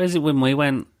 Where's it when we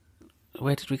went?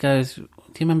 Where did we go? Do you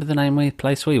remember the name of the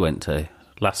place we went to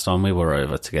last time we were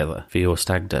over together for your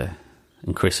stag do?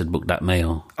 And Chris had booked that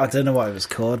meal. I don't know what it was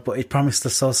called, but he promised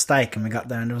us all steak, and we got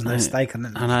there and there was no steak on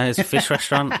it. I know, it's a fish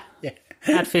restaurant. Yeah.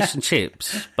 I had fish and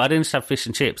chips, but I didn't just have fish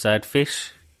and chips. I had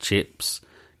fish, chips,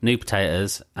 new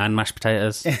potatoes, and mashed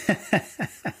potatoes.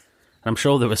 I'm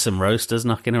sure there were some roasters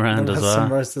knocking around as well.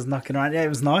 Some roasters knocking around. Yeah, it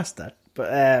was nice though.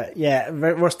 But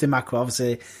Rusty Mackerel,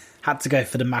 obviously, had to go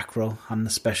for the mackerel on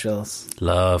the specials.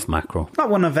 Love mackerel.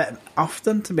 Not one of it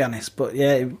often, to be honest, but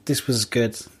this was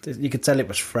good. You could tell it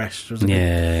was fresh. There was a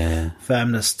bit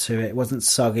firmness to it. It wasn't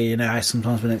soggy. You know how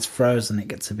sometimes when it's frozen it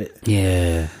gets a bit...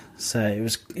 Yeah. So it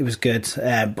was good.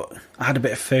 But I had a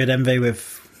bit of food envy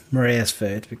with Maria's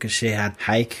food because she had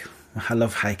hake. I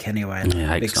love hake anyway.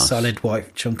 Yeah, big nice. solid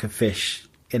white chunk of fish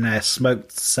in a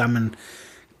smoked salmon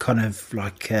kind of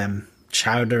like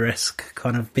chowder-esque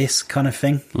kind of bisque kind of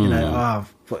thing. You know,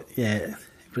 but yeah,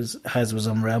 hers was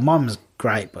unreal. Mine was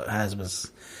great, but hers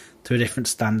was to a different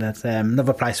standard.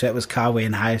 Another place where it was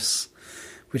Carween House,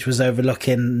 which was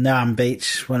overlooking Nairn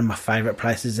Beach, one of my favourite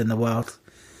places in the world.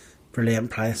 Brilliant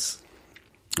place.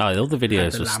 Oh, all the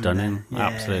videos were stunning. Yeah.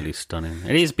 Absolutely stunning.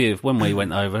 It is beautiful. When we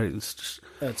went over, it's just...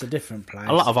 It's a different place.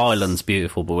 A lot of Ireland's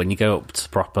beautiful, but when you go up to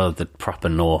the proper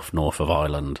north of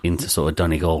Ireland, into sort of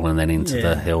Donegal and then into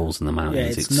the hills and the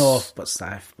mountains... Yeah, it's north but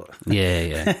south. But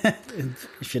Yeah.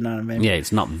 if you know what I mean. Yeah,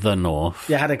 it's not the north.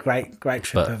 Yeah, I had a great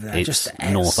trip but over there. It's just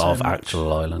north so of much.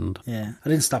 actual Ireland. Yeah, I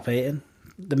didn't stop eating.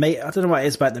 The meat, I don't know what it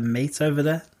is about the meat over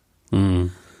there.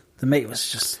 The meat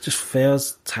was just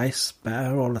tastes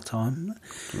better all the time.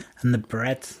 And the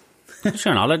bread.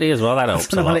 You're on holiday as well, that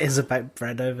helps I don't a know what lot. it is about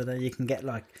bread over there. You can get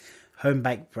like home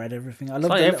baked bread, everything. I love Like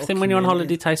the little everything when you're on community.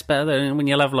 holiday tastes better than when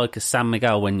you'll have like a San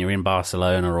Miguel when you're in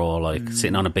Barcelona or like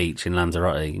sitting on a beach in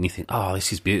Lanzarote and you think, oh,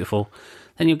 this is beautiful.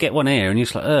 Then you get one here and you're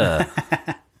just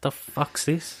like, the fuck's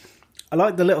this? I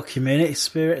like the little community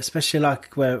spirit, especially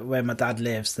like where my dad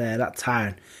lives there, that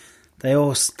town. They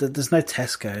all, there's no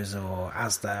Tesco's or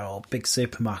Asda or big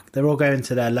supermarket. They're all going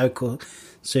to their local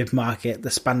supermarket.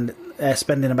 They're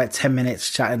spending about 10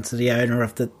 minutes chatting to the owner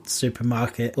of the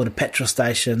supermarket or the petrol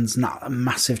stations, not a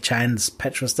massive chains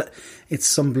it's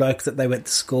some bloke that they went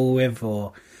to school with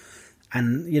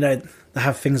and you know, they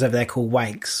have things over there called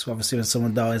wakes. Obviously when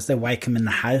someone dies, they wake them in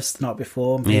the house the night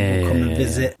before and people come and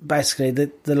visit. Basically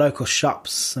the local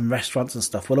shops and restaurants and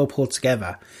stuff will all pull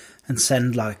together and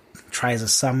send like trays of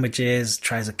sandwiches,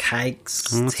 trays of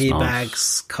cakes, tea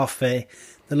bags, coffee.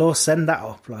 They'll all send that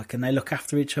up, like, and they look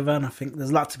after each other. And I think there's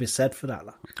a lot to be said for that.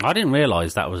 Like. I didn't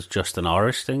realise that was just an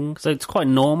Irish thing. So it's quite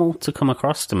normal to come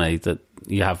across to me that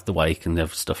you have the wake and they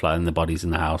have stuff like, and the body's in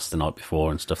the house the night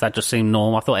before and stuff. That just seemed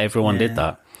normal. I thought everyone did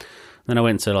that. Then I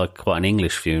went to like quite an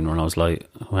English funeral and I was like,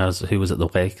 who was at the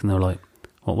wake? And they were like,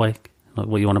 what wake? Like,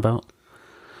 what are you on about?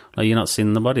 Like, you're not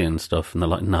seeing the body and stuff? And they're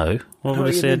like, no. What would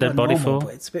I see a dead body for?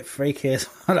 But it's a bit freaky as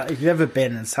well. Like, if you've ever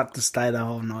been and had to stay the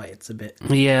whole night, it's a bit...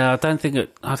 Yeah, I don't think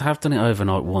I'd have done it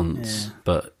overnight once,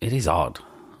 but it is odd.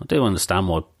 I do understand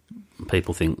why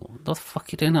people think, what the fuck are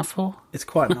you doing that for? It's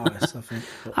quite nice, I think.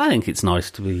 But, I think it's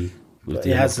nice to be with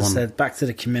the as I one. said, back to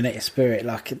the community spirit,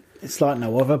 like, it's like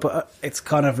no other, but it's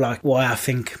kind of like why I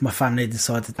think my family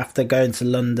decided, after going to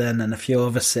London and a few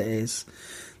other cities,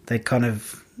 they kind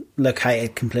of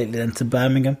located completely into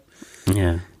Birmingham.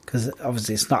 Yeah. Because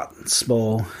obviously it's not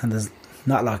small and there's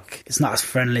not like, it's not as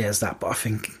friendly as that, but I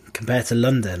think compared to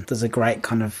London, there's a great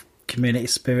kind of community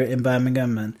spirit in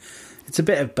Birmingham, and it's a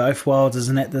bit of both worlds,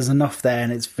 isn't it? There's enough there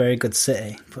and it's a very good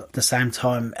city, but at the same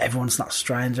time, everyone's not a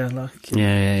stranger. Like,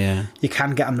 Yeah. you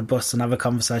can get on the bus and have a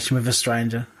conversation with a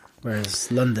stranger,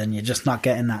 whereas London, you're just not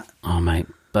getting that. Oh, mate,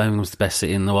 Birmingham's the best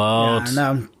city in the world. Yeah, I know,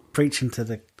 I'm preaching to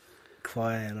the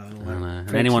choir. Like, I know.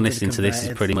 And anyone listening to this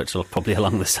is pretty much probably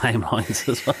along the same lines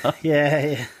as well.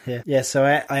 Yeah, so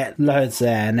I had loads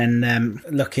there, and then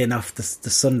lucky enough, the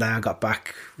Sunday I got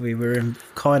back, we were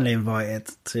kindly invited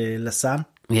to Lausanne.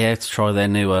 Yeah, to try their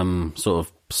new sort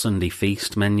of Sunday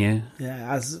feast menu.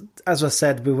 Yeah, as I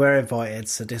said, we were invited,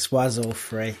 so this was all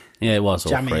free. Yeah, it was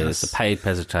all Jamming free. us. It's a paid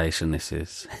presentation, this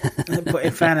is. But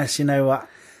in fairness, you know what?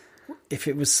 If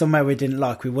it was somewhere we didn't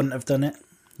like, we wouldn't have done it.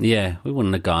 Yeah, we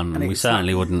wouldn't have gone, and we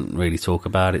certainly wouldn't really talk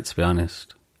about it, to be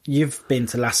honest. You've been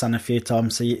to Lausanne a few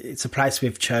times, so it's a place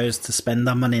we've chose to spend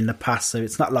our money in the past, so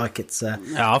it's not like it's...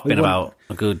 I've been about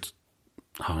a good...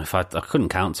 I couldn't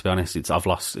count, to be honest. I've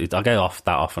lost... I go off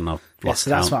that often, I've lost so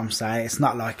that's count. what I'm saying. It's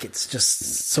not like it's just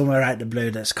somewhere out the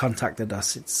blue that's contacted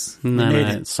us. It's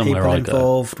it's somewhere people I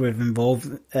go.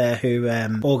 involved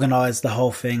who organised the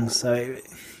whole thing. So,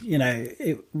 you know,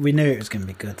 we knew it was going to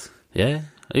be good. Yeah,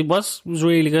 it was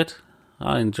really good.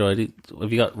 I enjoyed it.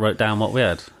 Have you wrote down what we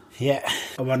had? Yeah.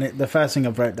 The first thing I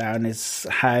wrote down is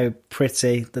how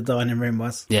pretty the dining room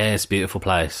was. Yeah, it's a beautiful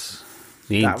place.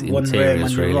 The That one interior room on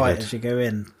is your really right good. as you go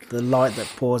in, the light that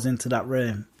pours into that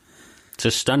room. It's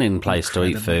a stunning place to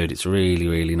eat food. It's a really,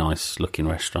 really nice looking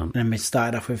restaurant. And then we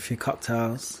started off with a few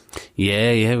cocktails.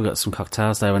 Yeah, we got some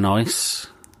cocktails. They were nice.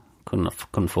 Couldn't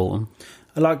fault them.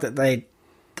 I like that they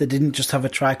didn't just have a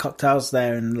try cocktails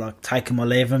there and like take them or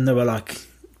leave them. They were like,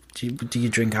 do you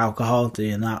drink alcohol? Do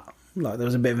you not? Like there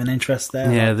was a bit of an interest there.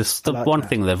 Yeah, like, the like one that.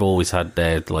 thing they've always had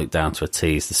there, like down to a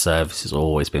T, is the service has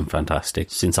always been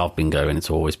fantastic. Since I've been going, it's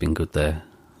always been good there,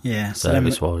 Yeah, so then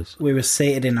service-wise. we were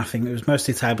seated in, I think it was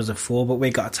mostly tables of 4, but we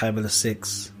got a table of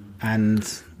 6.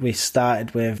 And we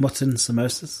started with mutton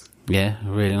samosas. Yeah,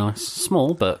 really nice.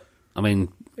 Small, but, I mean,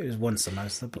 It was one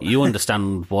samosa. But you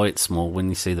understand why it's small when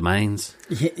you see the mains.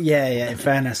 yeah, in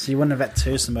fairness, you wouldn't have had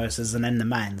 2 samosas and then the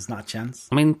mains, not a chance.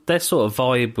 I mean, their sort of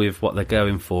vibe with what they're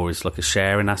going for is like a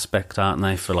sharing aspect, aren't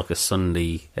they? For like a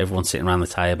Sunday, everyone's sitting around the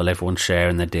table, everyone's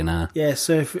sharing their dinner. Yeah,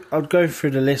 so I'd go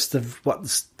through the list of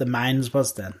what the mains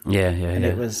was then. Yeah. And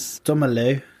it was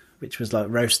dumaloo, which was like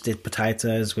roasted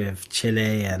potatoes with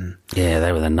chili, and Yeah,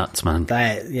 they were the nuts, man.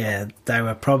 they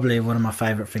were probably one of my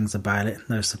favourite things about it.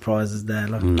 No surprises there.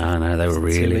 Like, No, they were 2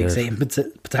 really weeks good. eating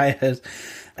potatoes.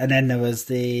 And then there was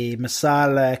the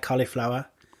masala cauliflower.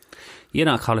 You're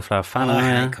not a cauliflower fan, I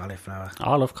are hate you? cauliflower.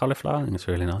 I love cauliflower. I think it's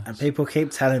really nice. And people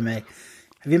keep telling me,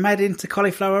 have you made it into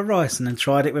cauliflower rice and then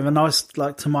tried it with a nice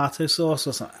like tomato sauce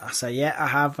or something? I say, yeah, I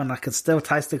have, and I can still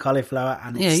taste the cauliflower,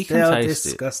 and Yeah, it's you can still taste it.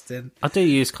 disgusting. I do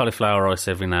use cauliflower rice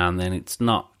every now and then. It's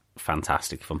not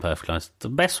fantastic, if I'm perfectly honest. The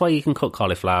best way you can cook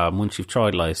cauliflower, and once you've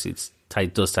tried rice, it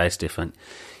does taste different.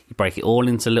 You break it all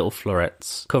into little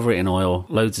florets, cover it in oil,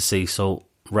 loads of sea salt,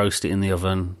 roast it in the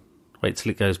oven, wait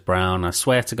till it goes brown. I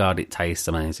swear to God, it tastes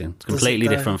amazing. It's completely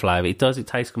different flavour. It does. It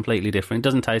tastes completely different. It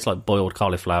doesn't taste like boiled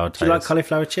cauliflower. Do you like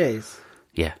cauliflower cheese?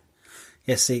 Yeah.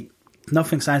 Yeah, see,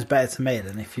 nothing sounds better to me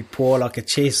than if you pour like a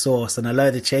cheese sauce and a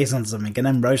load of cheese on something and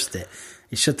then roast it.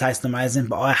 It should taste amazing,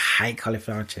 but I hate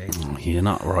cauliflower cheese. Oh, you're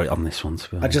not right on this one, to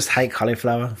be honest. I just hate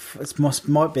cauliflower. It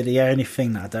might be the only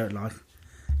thing that I don't like.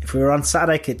 If we were on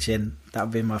Saturday Kitchen, that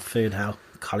would be my food hell,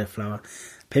 cauliflower.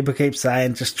 People keep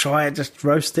saying, just try it, just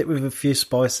roast it with a few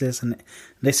spices. And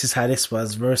this is how this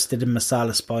was, roasted in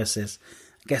masala spices.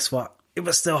 Guess what? It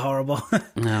was still horrible.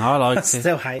 No, I liked I it.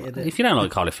 still hated it. If you don't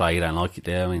like cauliflower, you don't like it,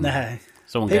 do you? I mean, No.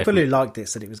 People who liked it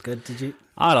said it was good, did you?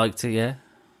 I liked it, yeah.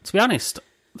 To be honest,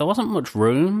 there wasn't much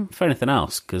room for anything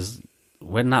else, because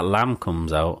when that lamb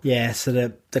comes out... Yeah, so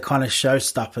the kind of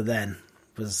showstopper then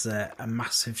was a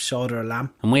massive shoulder of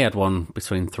lamb. And we had one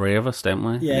between three of us, didn't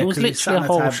we? Yeah, it was literally a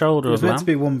whole shoulder of lamb. It was meant to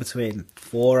be one between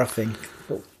four, I think.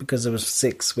 But because there was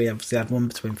six, we obviously had one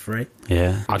between three.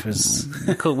 Yeah.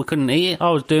 We couldn't eat it. I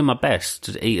was doing my best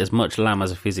to eat as much lamb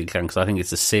as I physically can, because I think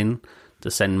it's a sin to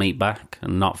send meat back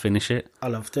and not finish it. I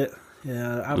loved it.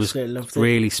 Yeah, I absolutely loved it.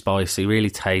 Really spicy,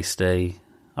 really tasty.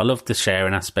 I loved the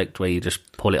sharing aspect where you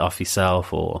just pull it off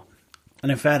yourself, or...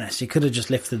 And in fairness, you could have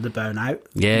just lifted the bone out.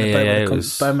 Yeah,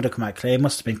 the bone would have come out clear. It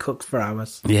must have been cooked for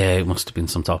hours. Yeah, it must have been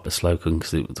some type of slow cooking,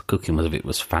 because the cooking of it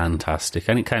was fantastic.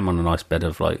 And it came on a nice bed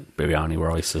of, like, biryani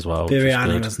rice as well.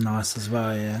 Biryani was nice as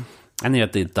well, yeah. And you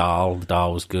had the dal. The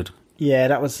dal was good. Yeah,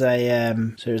 that was so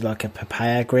it was like a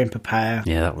papaya, green papaya.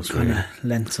 Yeah, that was kind really... of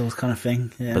lentils kind of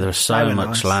thing. Yeah. But there was so much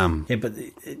nice. lamb. Yeah, but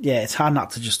it's hard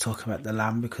not to just talk about the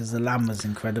lamb, because the lamb was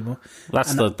incredible.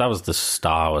 That was the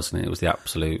star, wasn't it? It was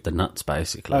the nuts,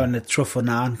 basically. Oh, and the truffle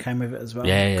naan came with it as well.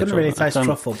 Yeah, couldn't really taste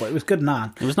truffle, but it was good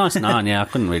naan. It was nice naan, yeah.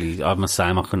 I must say,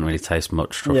 I couldn't really taste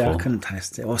much truffle. Yeah, I couldn't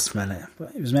taste it or smell it.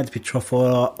 But it was meant to be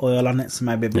truffle oil on it, so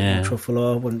maybe a bit more truffle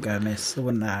oil wouldn't go amiss. I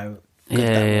wouldn't know.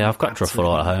 Yeah, I've got truffle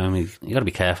oil at home. You got to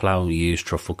be careful how you use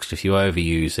truffle, because if you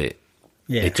overuse it,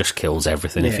 it just kills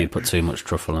everything if you put too much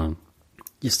truffle on.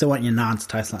 You still want your naan to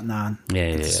taste like naan.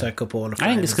 Yeah. Soak up all the I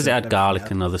think it's because it had garlic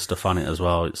and other stuff on it as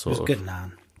well. It was good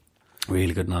naan.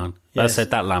 Really good naan. Yes. As I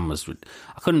said, that lamb was...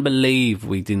 I couldn't believe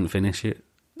we didn't finish it.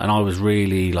 And I was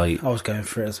really, like... I was going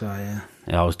for it as well, yeah.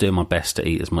 I was doing my best to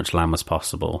eat as much lamb as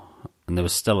possible. And there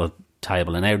was still a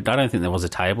table. And I don't think there was a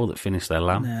table that finished their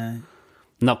lamb. No.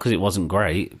 Not because it wasn't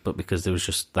great, but because there was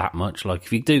just that much. Like,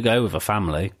 if you do go with a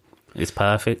family, it's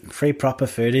perfect. Three proper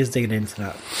foodies digging into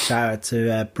that. Shout out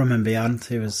to Brum and Beyond,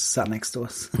 who was sat next to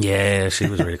us. Yeah, she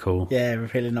was really cool. Yeah,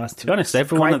 really nice. To be honest,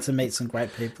 everyone... Great to meet some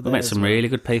great people. We met some really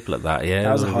good people at that, yeah.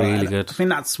 That was really good. I think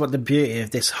that's what the beauty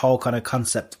of this whole kind of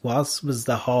concept was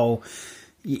the whole...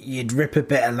 You'd rip a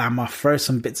bit of lamb off, throw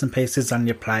some bits and pieces on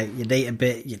your plate, you'd eat a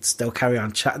bit, you'd still carry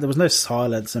on chat. There was no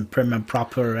silence and prim and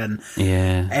proper, and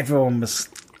everyone was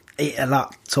eat a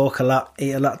lot, talk a lot,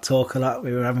 eat a lot, talk a lot.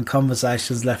 We were having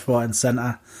conversations left, right and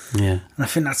centre. Yeah. And I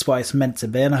think that's what it's meant to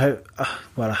be, and I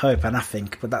hope and I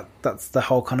think, but that's the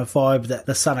whole kind of vibe that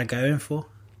the Sun are going for.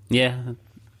 Yeah.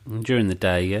 During the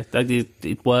day, yeah.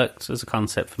 It worked as a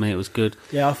concept for me. It was good.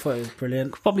 Yeah, I thought it was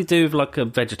brilliant. Could probably do like a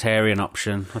vegetarian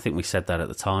option. I think we said that at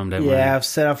the time, didn't we? Yeah, I've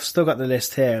still got the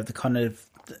list here of the kind of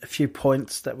a few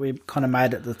points that we kind of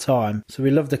made at the time. So we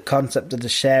love the concept of the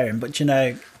sharing, but you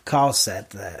know, Carl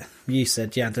said that you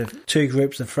said you had two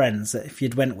groups of friends that if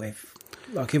you'd went with,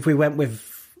 like if we went with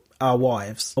our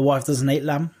wife doesn't eat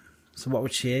lamb, so what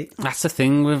would she eat? That's the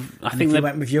thing with if you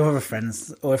went with your other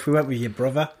friends, or if we went with your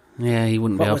brother. Yeah, he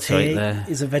wouldn't be able to eat there.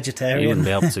 He's a vegetarian. He wouldn't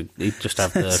be able to. He'd just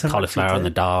have the cauliflower and the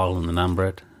dal and the naan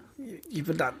bread.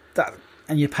 But that,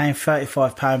 and you're paying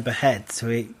 £35 per head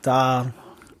to eat dal,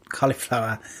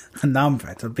 cauliflower, and naan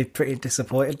bread. I'd be pretty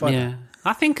disappointed by that.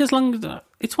 I think as long as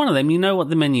it's one of them, you know what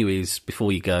the menu is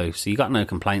before you go, so you got no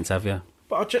complaints, have you?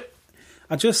 But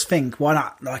I just think why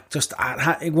not? Like, just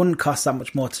add, it wouldn't cost that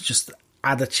much more to just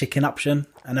add a chicken option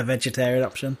and a vegetarian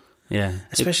option. Yeah.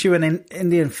 Especially when in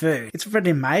Indian food, it's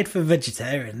already made for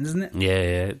vegetarians, isn't it?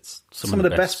 Yeah. It's some of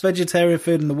the best vegetarian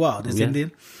food in the world is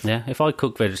Indian. Yeah, if I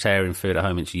cook vegetarian food at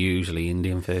home, it's usually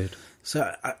Indian food. So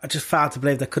I just failed to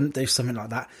believe they couldn't do something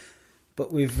like that.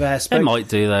 But we've They might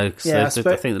do, though, because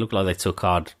I think they look like they took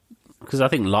hard. Because I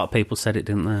think a lot of people said it,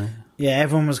 didn't they? Yeah,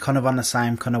 everyone was kind of on the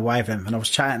same kind of wavelength, and I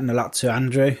was chatting a lot to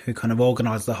Andrew, who kind of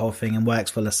organised the whole thing and works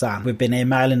for Lausanne. We've been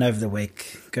emailing over the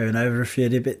week, going over a few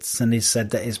of the bits, and he said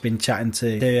that he's been chatting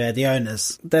to the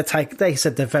owners. They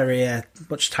said they're very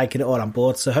much taking it all on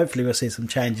board, so hopefully we'll see some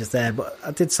changes there. But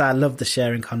I did say I love the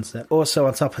sharing concept. Also,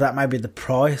 on top of that, maybe the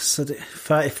price,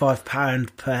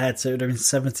 £35 per head, so it would have been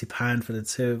 £70 for the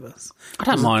two of us. I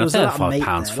don't mind.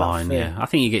 £35 fine. Yeah, I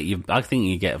think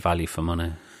you get value for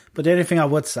money. But the only thing I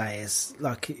would say is,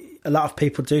 like, a lot of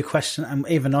people do question, and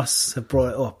even us have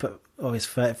brought it up, but it's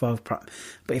 35. But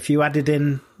if you added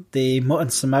in the mutton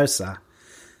samosa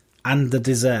and the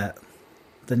dessert,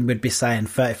 then we'd be saying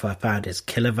 £35 is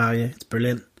killer value. It's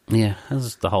brilliant. Yeah,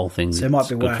 that's the whole thing. So it might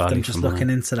be worth them just looking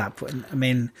into that. But, I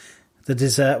mean, the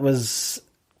dessert was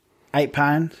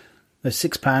 £8, no,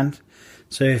 £6.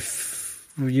 So if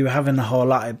you were having the whole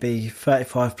lot, it'd be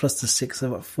 35 plus the 6,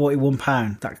 about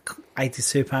 £41. That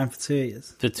 £82 for 2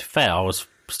 years. To be fair, I was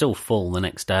still full the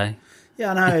next day.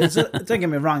 Yeah, I know. Don't get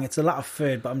me wrong, it's a lot of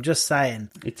food, but I'm just saying,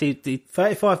 £35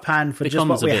 for just what we had. It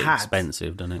becomes a bit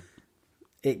expensive, doesn't it?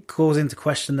 It calls into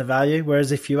question the value.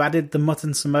 Whereas if you added the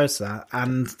mutton samosa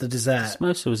and the dessert,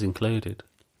 samosa was included.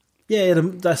 Yeah, the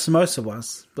samosa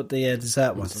was, but the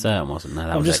dessert wasn't. The dessert wasn't. No,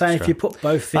 that I'm was just extra. saying, if you put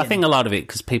both in, I think a lot of it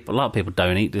because a lot of people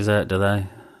don't eat dessert, do they?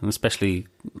 And especially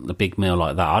a big meal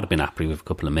like that, I'd have been happy with a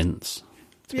couple of mints.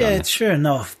 Yeah, it's sure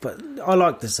enough, but I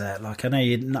like dessert. Like, I know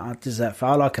you're not a dessert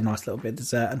fan. I like a nice little bit of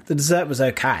dessert. And the dessert was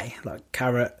okay, like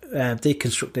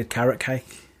deconstructed carrot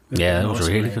cake. Yeah, it was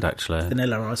really good, actually.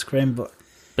 Vanilla ice cream, but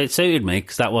it suited me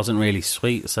because that wasn't really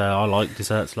sweet, so I like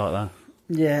desserts like that.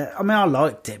 Yeah, I mean, I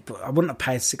liked it, but I wouldn't have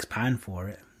paid £6 for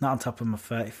it. Not on top of my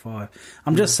 35.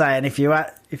 I'm just saying, if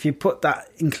you put that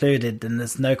included, then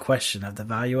there's no question of the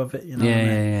value of it. You know,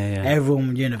 yeah.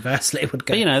 Everyone universally would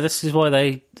go. But this is why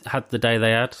they had the day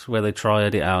they had, where they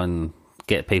tried it out and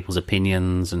get people's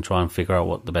opinions and try and figure out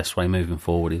what the best way moving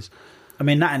forward is. I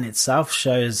mean, that in itself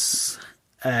shows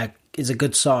is a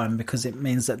good sign because it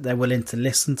means that they're willing to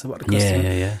listen to what the customer.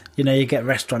 Yeah. You know, you get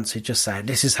restaurants who just say,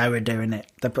 "This is how we're doing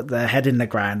it." They put their head in the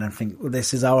ground and think, "Well,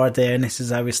 this is our idea, and this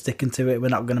is how we're sticking to it. We're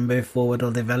not going to move forward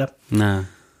or develop." No,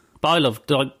 but I loved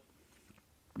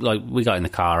like we got in the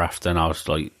car after, and I was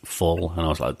like full, and I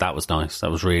was like, "That was nice.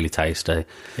 That was really tasty."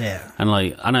 Yeah, and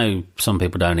like I know some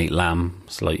people don't eat lamb,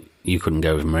 so like you couldn't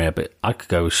go with Maria, but I could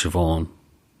go with Siobhan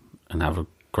and have a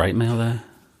great meal there.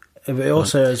 But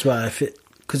also, as well,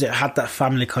 because it had that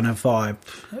family kind of vibe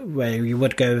where you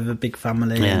would go with a big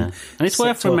family. Yeah, and it's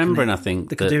worth remembering. I think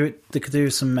they could do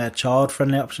some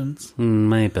child-friendly options.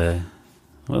 Maybe.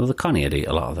 Well, the Connie would eat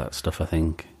a lot of that stuff, I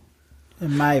think.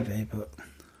 Maybe, but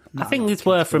I think it's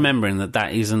worth remembering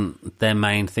that isn't their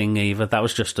main thing either. That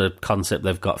was just a concept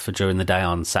they've got for during the day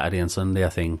on Saturday and Sunday, I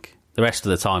think. The rest of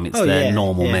the time, it's their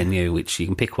normal menu, which you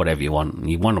can pick whatever you want.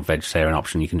 You want a vegetarian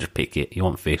option, you can just pick it. You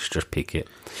want fish, just pick it.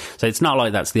 So it's not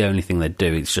like that's the only thing they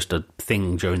do. It's just a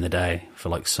thing during the day for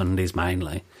like Sundays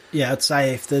mainly. Yeah, I'd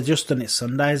say if they'd just done it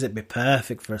Sundays, it'd be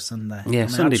perfect for a Sunday. Yeah,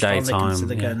 Sunday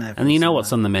daytime. Yeah. And you know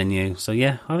what's on the menu. So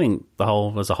yeah, I think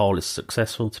as a whole is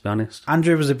successful, to be honest.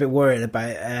 Andrew was a bit worried about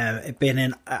it being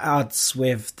in odds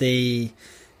with the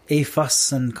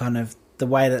ethos and kind of the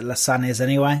way that Lausanne is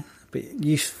anyway. But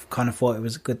you kind of thought it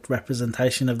was a good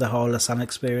representation of the whole Lausanne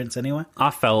experience anyway? I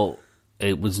felt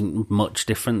it wasn't much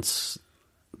difference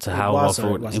to how I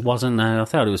thought. It wasn't, no. I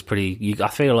thought it was pretty... I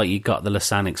feel like you got the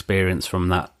Lausanne experience from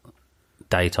that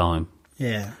daytime.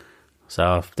 Yeah. So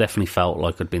I've definitely felt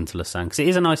like I'd been to Lausanne. Because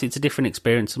it's a different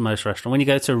experience than most restaurants. When you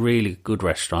go to a really good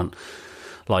restaurant,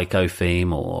 like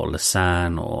Opheme or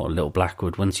Lausanne or Little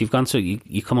Blackwood, once you've gone to it,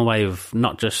 you come away with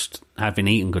not just having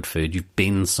eaten good food, you've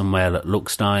been somewhere that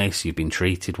looks nice, you've been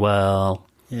treated well.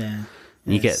 Yeah.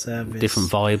 You get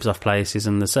different vibes off places,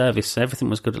 and the service,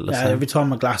 everything was good at Lausanne. Yeah, every time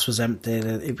my glass was emptied,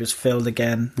 it was filled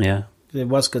again. Yeah. It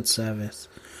was good service.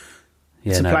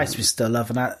 Yeah, it's a place we still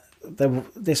love, and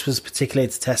this was particularly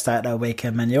to test out their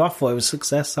weekend menu. I thought it was a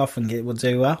success. I think it will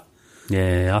do well.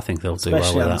 Yeah, I think they'll do well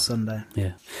with that. Especially on Sunday.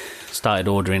 Yeah.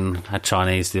 Had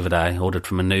Chinese the other day, ordered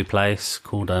from a new place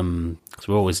called, because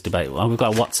we always debate, we've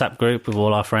got a WhatsApp group with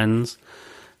all our friends,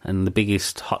 and the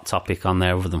biggest hot topic on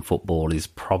there other than football is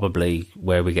probably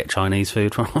where we get Chinese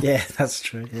food from. Yeah, that's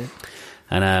true, yeah.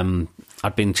 And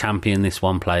I'd been championing this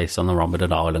one place on the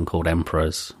Rombaden Island called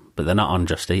Emperors, but they're not on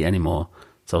Just Eat anymore.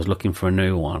 So I was looking for a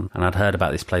new one, and I'd heard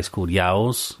about this place called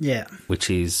Yao's, which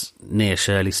is near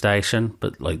Shirley Station,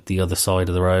 but like the other side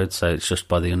of the road, so it's just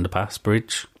by the underpass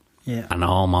bridge. Yeah. And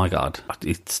oh my God,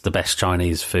 it's the best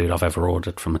Chinese food I've ever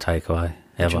ordered from a takeaway,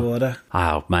 ever. Did you order?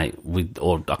 Oh, mate,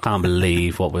 I can't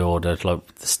believe what we ordered.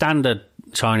 Like the standard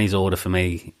Chinese order for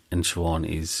me and Siobhan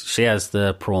is she has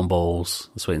the prawn balls,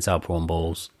 the sweet and sour prawn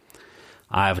balls.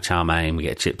 I have a chow mein, we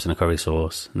get chips and a curry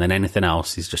sauce, and then anything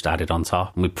else is just added on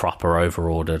top. And we proper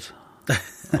over-ordered.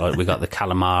 Like we got the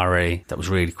calamari, that was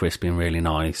really crispy and really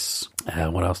nice.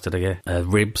 What else did I get?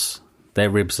 Ribs. They're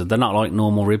ribs. They're not like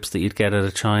normal ribs that you'd get at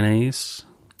a Chinese.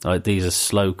 Like these are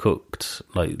slow cooked.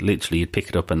 Like literally, you'd pick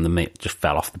it up and the meat just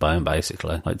fell off the bone,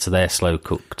 basically. Like so, they're slow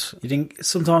cooked. You think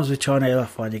sometimes with Chinese, I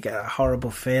find you get a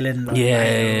horrible feeling. Like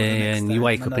And you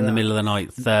wake up in the middle of the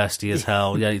night thirsty as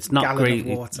hell. Yeah, it's not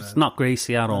It's not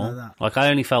greasy at all. Like I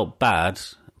only felt bad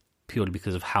purely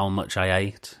because of how much I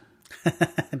ate.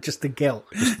 Just the guilt.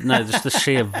 Just the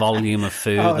sheer volume of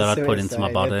food that I put into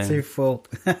my body. You're too full.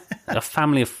 A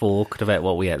family of 4 could have ate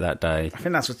what we ate that day. I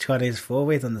think that's what Chinese for.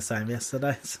 We done the same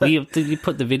yesterday. So. Well, you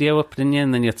put the video up, didn't you?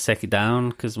 And then you had to take it down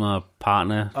because my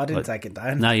partner... I didn't take it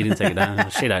down. No, you didn't take it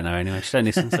down. She don't know anyway. She don't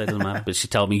listen, so it doesn't matter. But she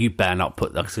told me, you better not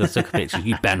put that, because I took a picture,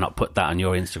 you better not put that on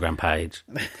your Instagram page.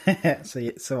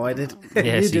 So I did.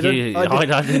 Yeah,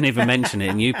 I didn't even mention it,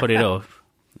 and you put it up.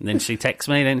 And then she texts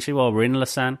me, didn't she, while we're in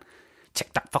Lausanne?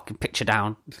 Check that fucking picture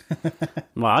down.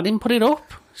 Well, I didn't put it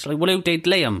up. She's like, well, who did,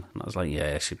 Liam? And I was like,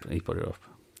 yeah, he put it up.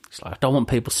 She's like, I don't want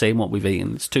people seeing what we've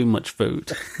eaten. It's too much food.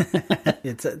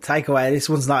 Takeaway. This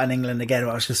one's not in England again,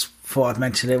 but I just thought I'd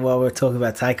mention it while we were talking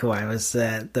about takeaway.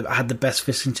 I had the best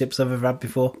fish and chips I've ever had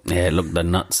before. Yeah, it looked the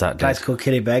nuts that day. Place called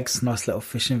Killybegs, nice little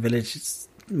fishing village.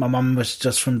 My mum was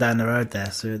just from down the road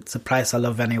there, so it's a place I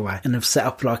love anyway. And they've set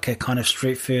up like a kind of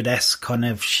street food-esque kind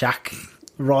of shack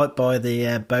right by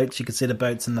the boats. You can see the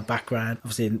boats in the background.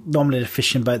 Obviously, normally the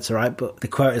fishing boats are out, but the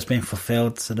quota's been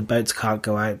fulfilled, so the boats can't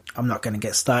go out. I'm not going to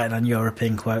get started on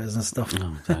European quotas and stuff.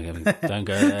 No, don't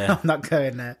go there. I'm not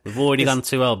going there. We've already gone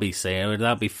to LBC.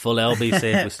 That'd be full LBC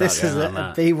if we start this going is on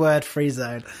that. A B-word free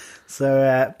zone.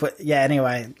 So, but yeah,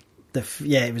 anyway...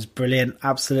 it was brilliant.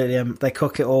 Absolutely. They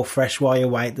cook it all fresh while you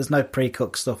wait. There's no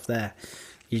pre-cooked stuff there.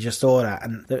 You just order.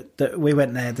 And we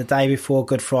went there the day before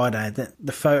Good Friday.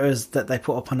 The photos that they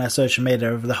put up on their social media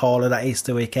over the whole of that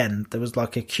Easter weekend, there was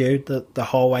like a queue the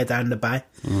whole way down the bay.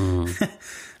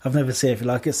 I've never seen anything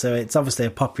like it. So it's obviously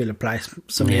a popular place.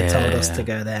 Somebody had told us to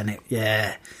go there. And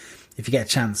if you get a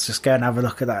chance, just go and have a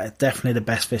look at that. It's definitely the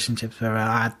best fish and chips I've ever had.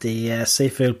 I had the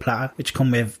seafood platter, which come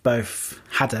with both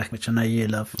haddock, which I know you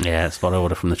love. Yeah, it's what I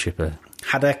ordered from the chipper.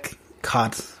 Haddock,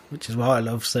 cod, which is what I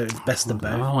love, so it's best of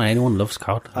both. Oh, anyone loves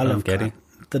cod. I love cod.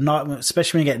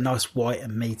 Especially when you get nice white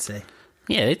and meaty.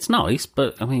 Yeah, it's nice,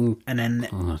 but I mean... And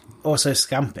then also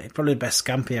scampi. Probably the best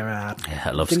scampi I ever had. Yeah,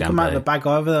 I love Didn't scampi. come out of the bag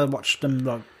either. I watched them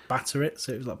like batter it,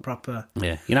 so it was like proper.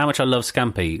 Yeah, you know how much I love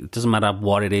scampi? It doesn't matter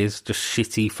what it is, just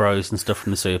shitty frozen stuff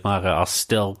from the supermarket. I'll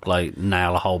still like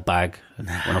nail a whole bag when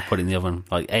I put it in the oven.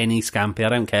 Like any scampi, I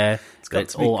don't care.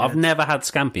 It's all. I've never had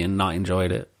scampi and not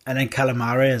enjoyed it. And then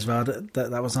calamari as well.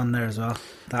 That was on there as well.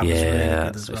 That was really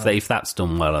good as well. If that's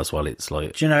done well as well, it's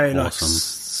like. Do you know, awesome. like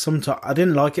sometimes I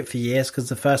didn't like it for years because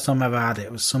the first time I ever had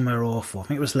it was somewhere awful. I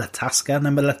think it was La Tasca.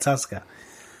 Remember La Tasca?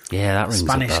 Yeah, that rings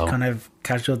Spanish a bell. kind of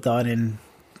casual dining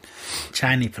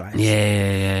Chinese place.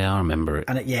 Yeah, I remember it.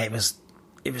 And it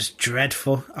was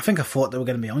dreadful. I think I thought they were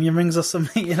going to be onion rings or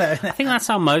something, you know. I think that's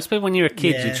how most people, when you're a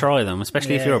kid, you try them.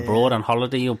 Especially if you're abroad on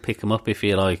holiday, you'll pick them up if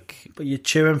you like. But you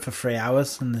chew them for 3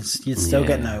 hours and you'd still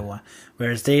get nowhere.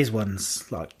 Whereas these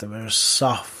ones, like, they were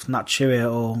soft, not chewy at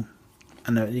all.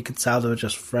 And you could tell they were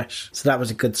just fresh. So that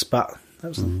was a good spot. That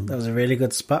was a really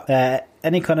good spot.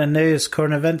 Any kind of news,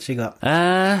 current events you got?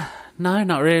 No,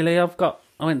 not really. I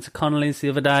went to Connolly's the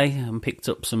other day and picked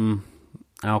up some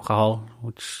alcohol,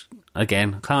 which,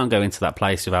 again, I can't go into that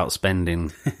place without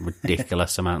spending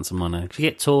ridiculous amounts of money. If you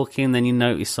get talking, then you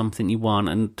notice something you want.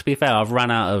 And to be fair, I've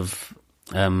ran out of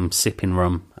sipping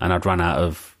rum and I'd run out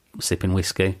of sipping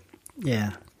whiskey.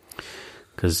 Yeah.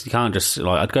 Because you can't just,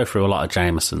 like, I'd go through a lot of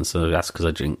Jameson, so that's because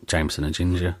I drink Jameson and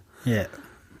ginger. Yeah.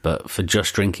 But for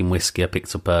just drinking whiskey, I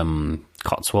picked up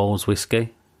Cotswolds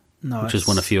whiskey. Nice. Which has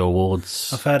won a few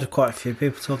awards. I've heard of quite a few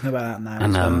people talking about that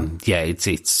now. And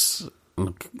it's.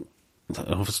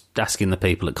 I was asking the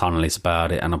people at Connolly's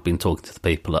about it, and I've been talking to the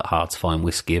people at Hard to Find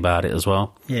Whiskey about it as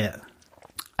well. Yeah,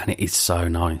 and it is so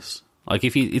nice. Like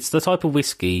it's the type of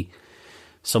whiskey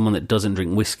someone that doesn't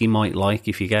drink whiskey might like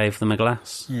if you gave them a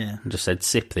glass. Yeah, and just said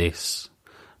sip this.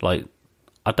 Like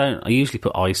I usually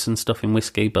put ice and stuff in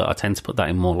whiskey, but I tend to put that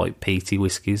in more like peaty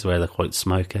whiskies where they're quite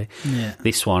smoky. Yeah,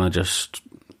 this one I just.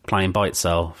 Plain by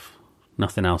itself,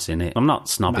 nothing else in it. I'm not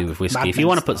snobby with whiskey. If you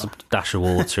want to put some dash of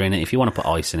water in it, if you want to put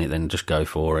ice in it, then just go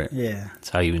for it. Yeah. It's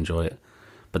how you enjoy it.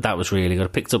 But that was really good. I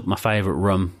picked up my favourite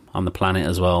rum on the planet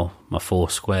as well, my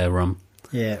Foursquare rum.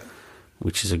 Yeah.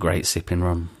 which is a great sipping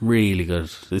rum. Really good.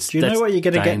 Do you know what you're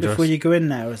going to get before you go in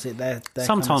now? Is it their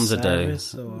Sometimes kind of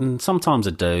service, I do. Sometimes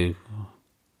I do.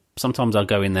 Sometimes I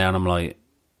go in there and I'm like,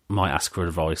 might ask for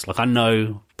advice. Like, I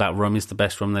know that rum is the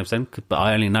best rum they've sent, but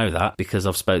I only know that because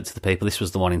I've spoke to the people. This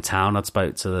was the one in town. I'd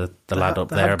spoke to the lad up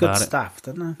there about it. They have good staff,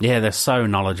 don't they? Yeah, they're so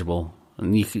knowledgeable.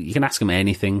 And you can ask them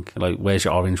anything, like, where's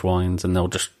your orange wines? And they'll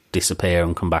just disappear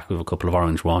and come back with a couple of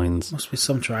orange wines. Must be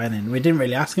some training. We didn't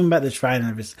really ask him about the training.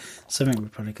 It was something we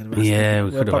probably could have asked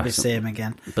him. We'll probably see him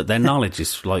again. But their knowledge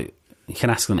is, like, you can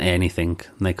ask them anything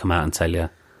and they come out and tell you.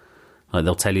 Like,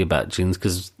 they'll tell you about gins,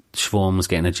 because Siobhan was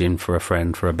getting a gin for a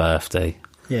friend for a birthday.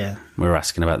 Yeah. We were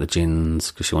asking about the gins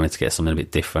because she wanted to get something a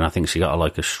bit different. I think she got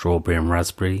like a strawberry and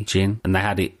raspberry gin, and they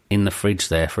had it in the fridge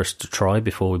there for us to try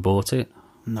before we bought it.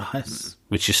 Nice.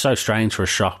 Which is so strange for a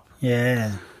shop.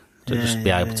 Yeah. To just be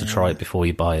able to try it before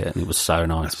you buy it, and it was so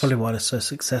nice. That's probably why it's so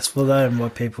successful though, and why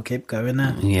people keep going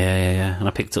there. Yeah. And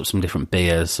I picked up some different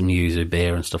beers, some yuzu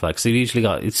beer and stuff like that. Because they've usually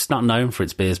got, it's not known for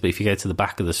its beers, but if you go to the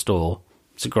back of the store,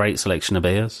 it's a great selection of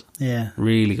beers. Yeah.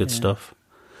 Really good stuff.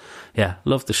 Yeah,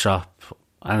 love the shop.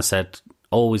 And I said,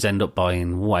 always end up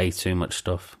buying way too much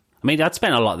stuff. I mean, I'd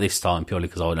spent a lot this time purely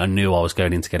because I knew I was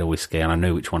going in to get a whiskey and I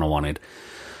knew which one I wanted.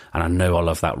 And I know I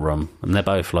love that rum. And they're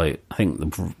both like, I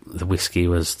think the whiskey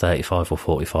was £35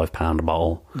 or £45 a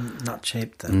bottle. Not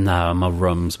cheap though. No, my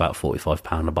rum's about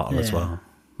 £45 a bottle as well.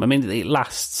 I mean, it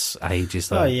lasts ages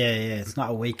though. Oh, yeah. It's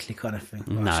not a weekly kind of thing.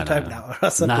 Well, no, I should hope not, or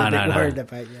else I'd be a bit worried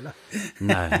about you.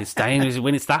 No, it's dangerous.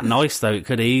 When it's that nice though, it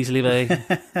could easily be.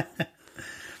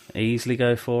 Easily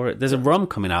go for it. There's a rum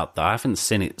coming out that I haven't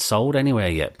seen it sold anywhere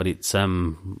yet, but it's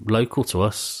local to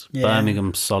us,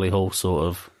 Birmingham, Solihull sort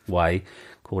of way,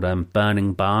 called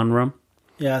Burning Barn Rum.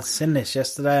 Yeah, I've seen this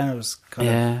yesterday and it was kind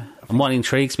of... And what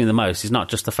intrigues me the most is not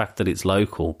just the fact that it's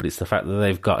local, but it's the fact that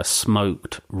they've got a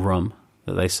smoked rum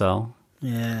that they sell.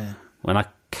 Yeah. When I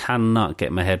cannot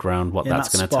get my head around what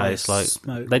that's going to taste like.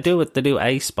 Smoked. They do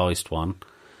a spiced one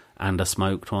and a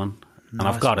smoked one. And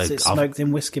Nice. I've got Is a... it smoked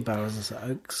in whiskey barrels? Is it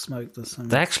oak smoked or something?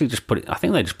 They actually just put it... I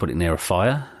think they just put it near a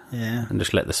fire. Yeah. And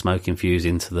just let the smoke infuse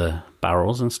into the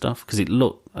barrels and stuff. Because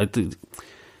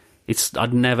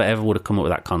I'd never ever would have come up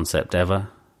with that concept ever.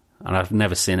 And I've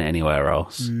never seen it anywhere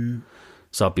else.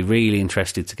 So I'd be really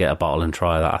interested to get a bottle and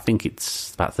try that. I think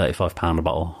it's about £35 a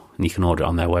bottle. And you can order it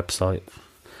on their website.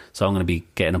 So I'm going to be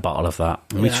getting a bottle of that.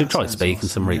 And we should try speaking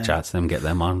to them, reach out to them, get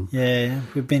them on. Yeah,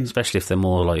 we've been... Especially if they're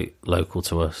more like local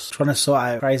to us. Trying to sort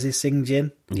out Crazy Sing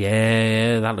Gin.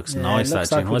 Yeah, that looks nice, that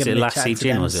gin. Was it Lassie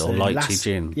Gin, was it? Or Lychee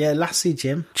Gin? Yeah, Lassie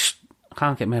Gin. I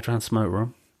can't get my head around smoked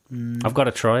rum. I've got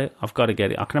to try it. I've got to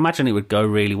get it. I can imagine it would go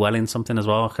really well in something as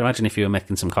well. I can imagine if you were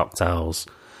making some cocktails,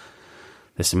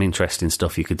 there's some interesting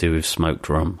stuff you could do with smoked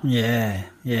rum. Yeah.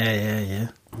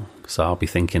 So I'll be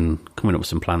coming up with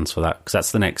some plans for that, because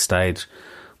that's the next stage.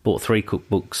 Bought 3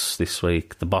 cookbooks this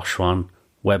week. The Bosch one,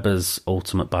 Weber's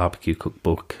Ultimate Barbecue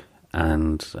Cookbook,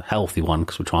 and a healthy one,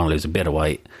 because we're trying to lose a bit of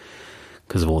weight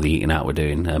because of all the eating out we're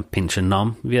doing. Pinch and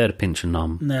Nom. Have you heard of Pinch and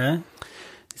Nom? No.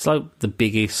 It's like the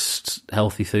biggest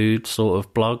healthy food sort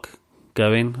of blog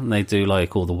going, and they do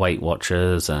like all the Weight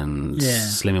Watchers and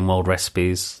Slimming World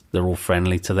recipes. They're all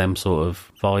friendly to them sort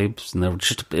of vibes, and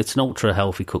it's an ultra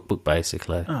healthy cookbook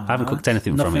basically. I haven't cooked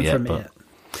anything from it yet,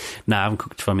 no, I haven't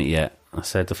cooked from it yet. I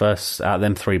said the first out of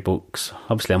them 3 books.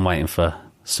 Obviously, I'm waiting for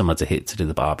summer to hit to do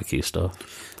the barbecue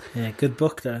stuff. Yeah, good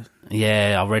book though.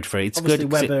 Yeah, I read for it. It's obviously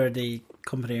good. Weber, the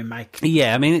company who make.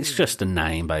 Yeah, I mean, it's just a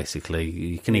name basically.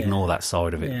 You can ignore that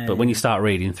side of it. But when you start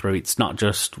reading through, it's not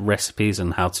just recipes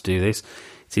and how to do this.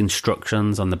 It's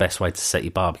instructions on the best way to set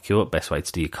your barbecue up, best way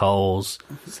to do your coals,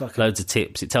 like loads of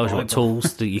tips. It tells you what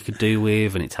tools that you could do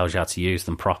with, and it tells you how to use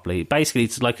them properly. Basically,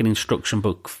 it's like an instruction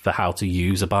book for how to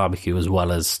use a barbecue as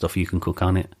well as stuff you can cook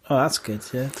on it. Oh, that's good,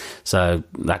 yeah. So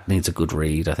that needs a good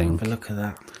read, I think. Have a look at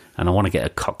that. And I want to get a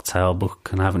cocktail book,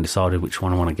 and I haven't decided which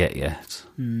one I want to get yet.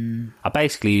 I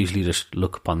basically usually just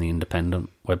look up on the Independent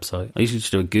website. I usually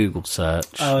just do a Google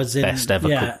search, best ever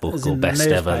cookbook or best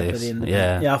ever this.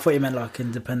 Yeah, I thought you meant like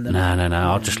Independent. No.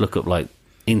 I'll just look up like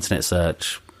internet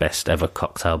search, best ever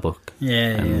cocktail book.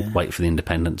 And wait for the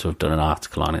Independent to have done an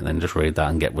article on it, and then just read that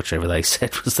and get whichever they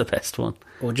said was the best one.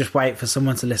 Or just wait for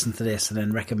someone to listen to this and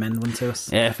then recommend one to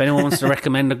us. Yeah, if anyone wants to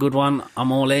recommend a good one,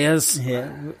 I'm all ears.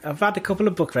 Yeah, I've had a couple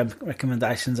of book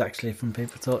recommendations actually from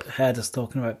people heard us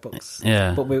talking about books.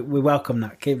 Yeah. But we welcome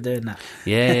that. Keep doing that.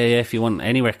 Yeah. If you want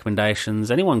any recommendations,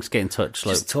 anyone can get in touch.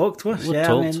 Just talk to us. We'll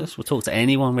talk to us. We'll talk to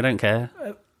anyone. We don't care.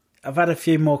 I've had a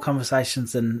few more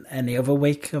conversations than any other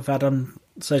week I've had on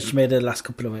social media the last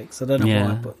couple of weeks. I don't know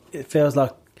why, but it feels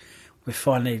like we've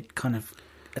finally kind of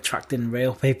attracting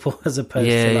real people as opposed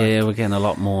Yeah, to like, yeah, we're getting a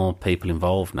lot more people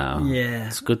involved now. Yeah.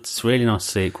 It's good. It's really nice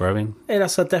to see it growing. Yeah,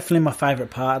 that's definitely my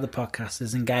favourite part of the podcast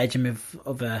is engaging with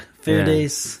other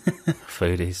foodies.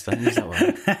 Foodies, don't use that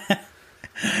word.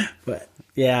 But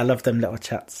yeah, I love them little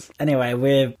chats. Anyway,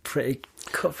 we're pretty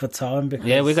cut for time because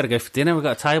Yeah, we've got to go for dinner. We've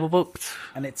got a table booked.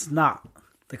 and it's not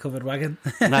the covered wagon.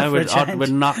 No, for a change. we're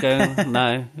not going.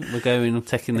 No, we're going. I'm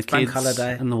taking the Bank kids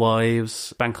holiday. and the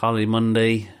wives. Bank holiday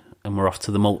Monday, and we're off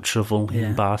to the Malt Shovel Yeah.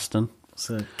 in Barston,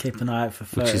 So keep an eye out for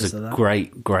which photos is of a that.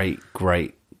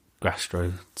 great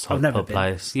gastro type I've never pub been.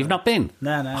 place. You've not been?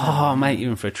 No. Oh, mate,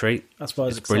 you're in for a treat. That's why I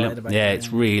was It's excited brilliant. about Yeah, it.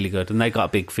 it's really good, and they got a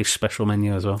big fish special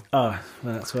menu as well. Oh,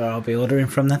 well, that's where I'll be ordering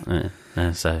from then.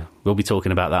 So we'll be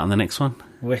talking about that on the next one.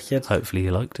 Wicked. Hopefully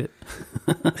you liked it.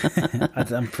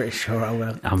 I'm pretty sure I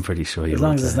will. I'm pretty sure you As long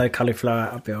will. as there's no cauliflower,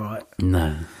 I'll be alright.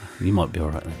 No, you might be all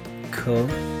right then. Cool.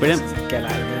 Brilliant. Let's get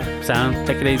out of here. Sound.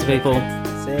 Take it easy, people.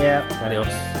 See ya. Adios.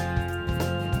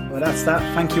 Well, that's that.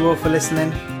 Thank you all for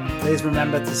listening. Please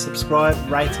remember to subscribe,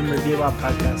 rate and review our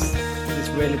podcast. This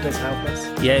really does help us.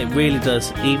 Yeah, it really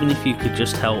does. Even if you could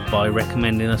just help by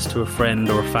recommending us to a friend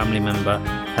or a family member,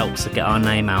 helps to get our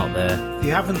name out there. If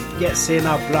you haven't yet seen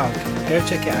our blog, go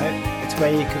check it out. It's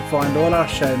where you can find all our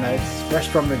show notes,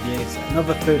 restaurant reviews and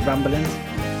other food ramblings.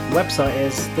 The website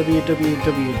is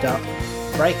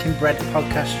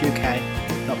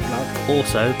www.breakingbreadpodcastuk.blog.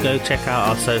 Also, go check out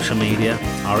our social media.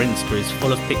 Our Insta is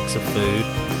full of pics of food.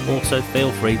 Also,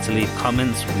 feel free to leave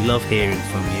comments. We love hearing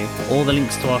from you. All the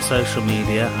links to our social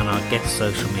media and our guest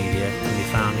social media can be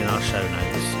found in our show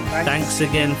notes. Thanks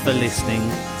again for listening.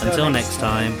 Until next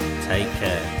time, take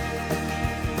care.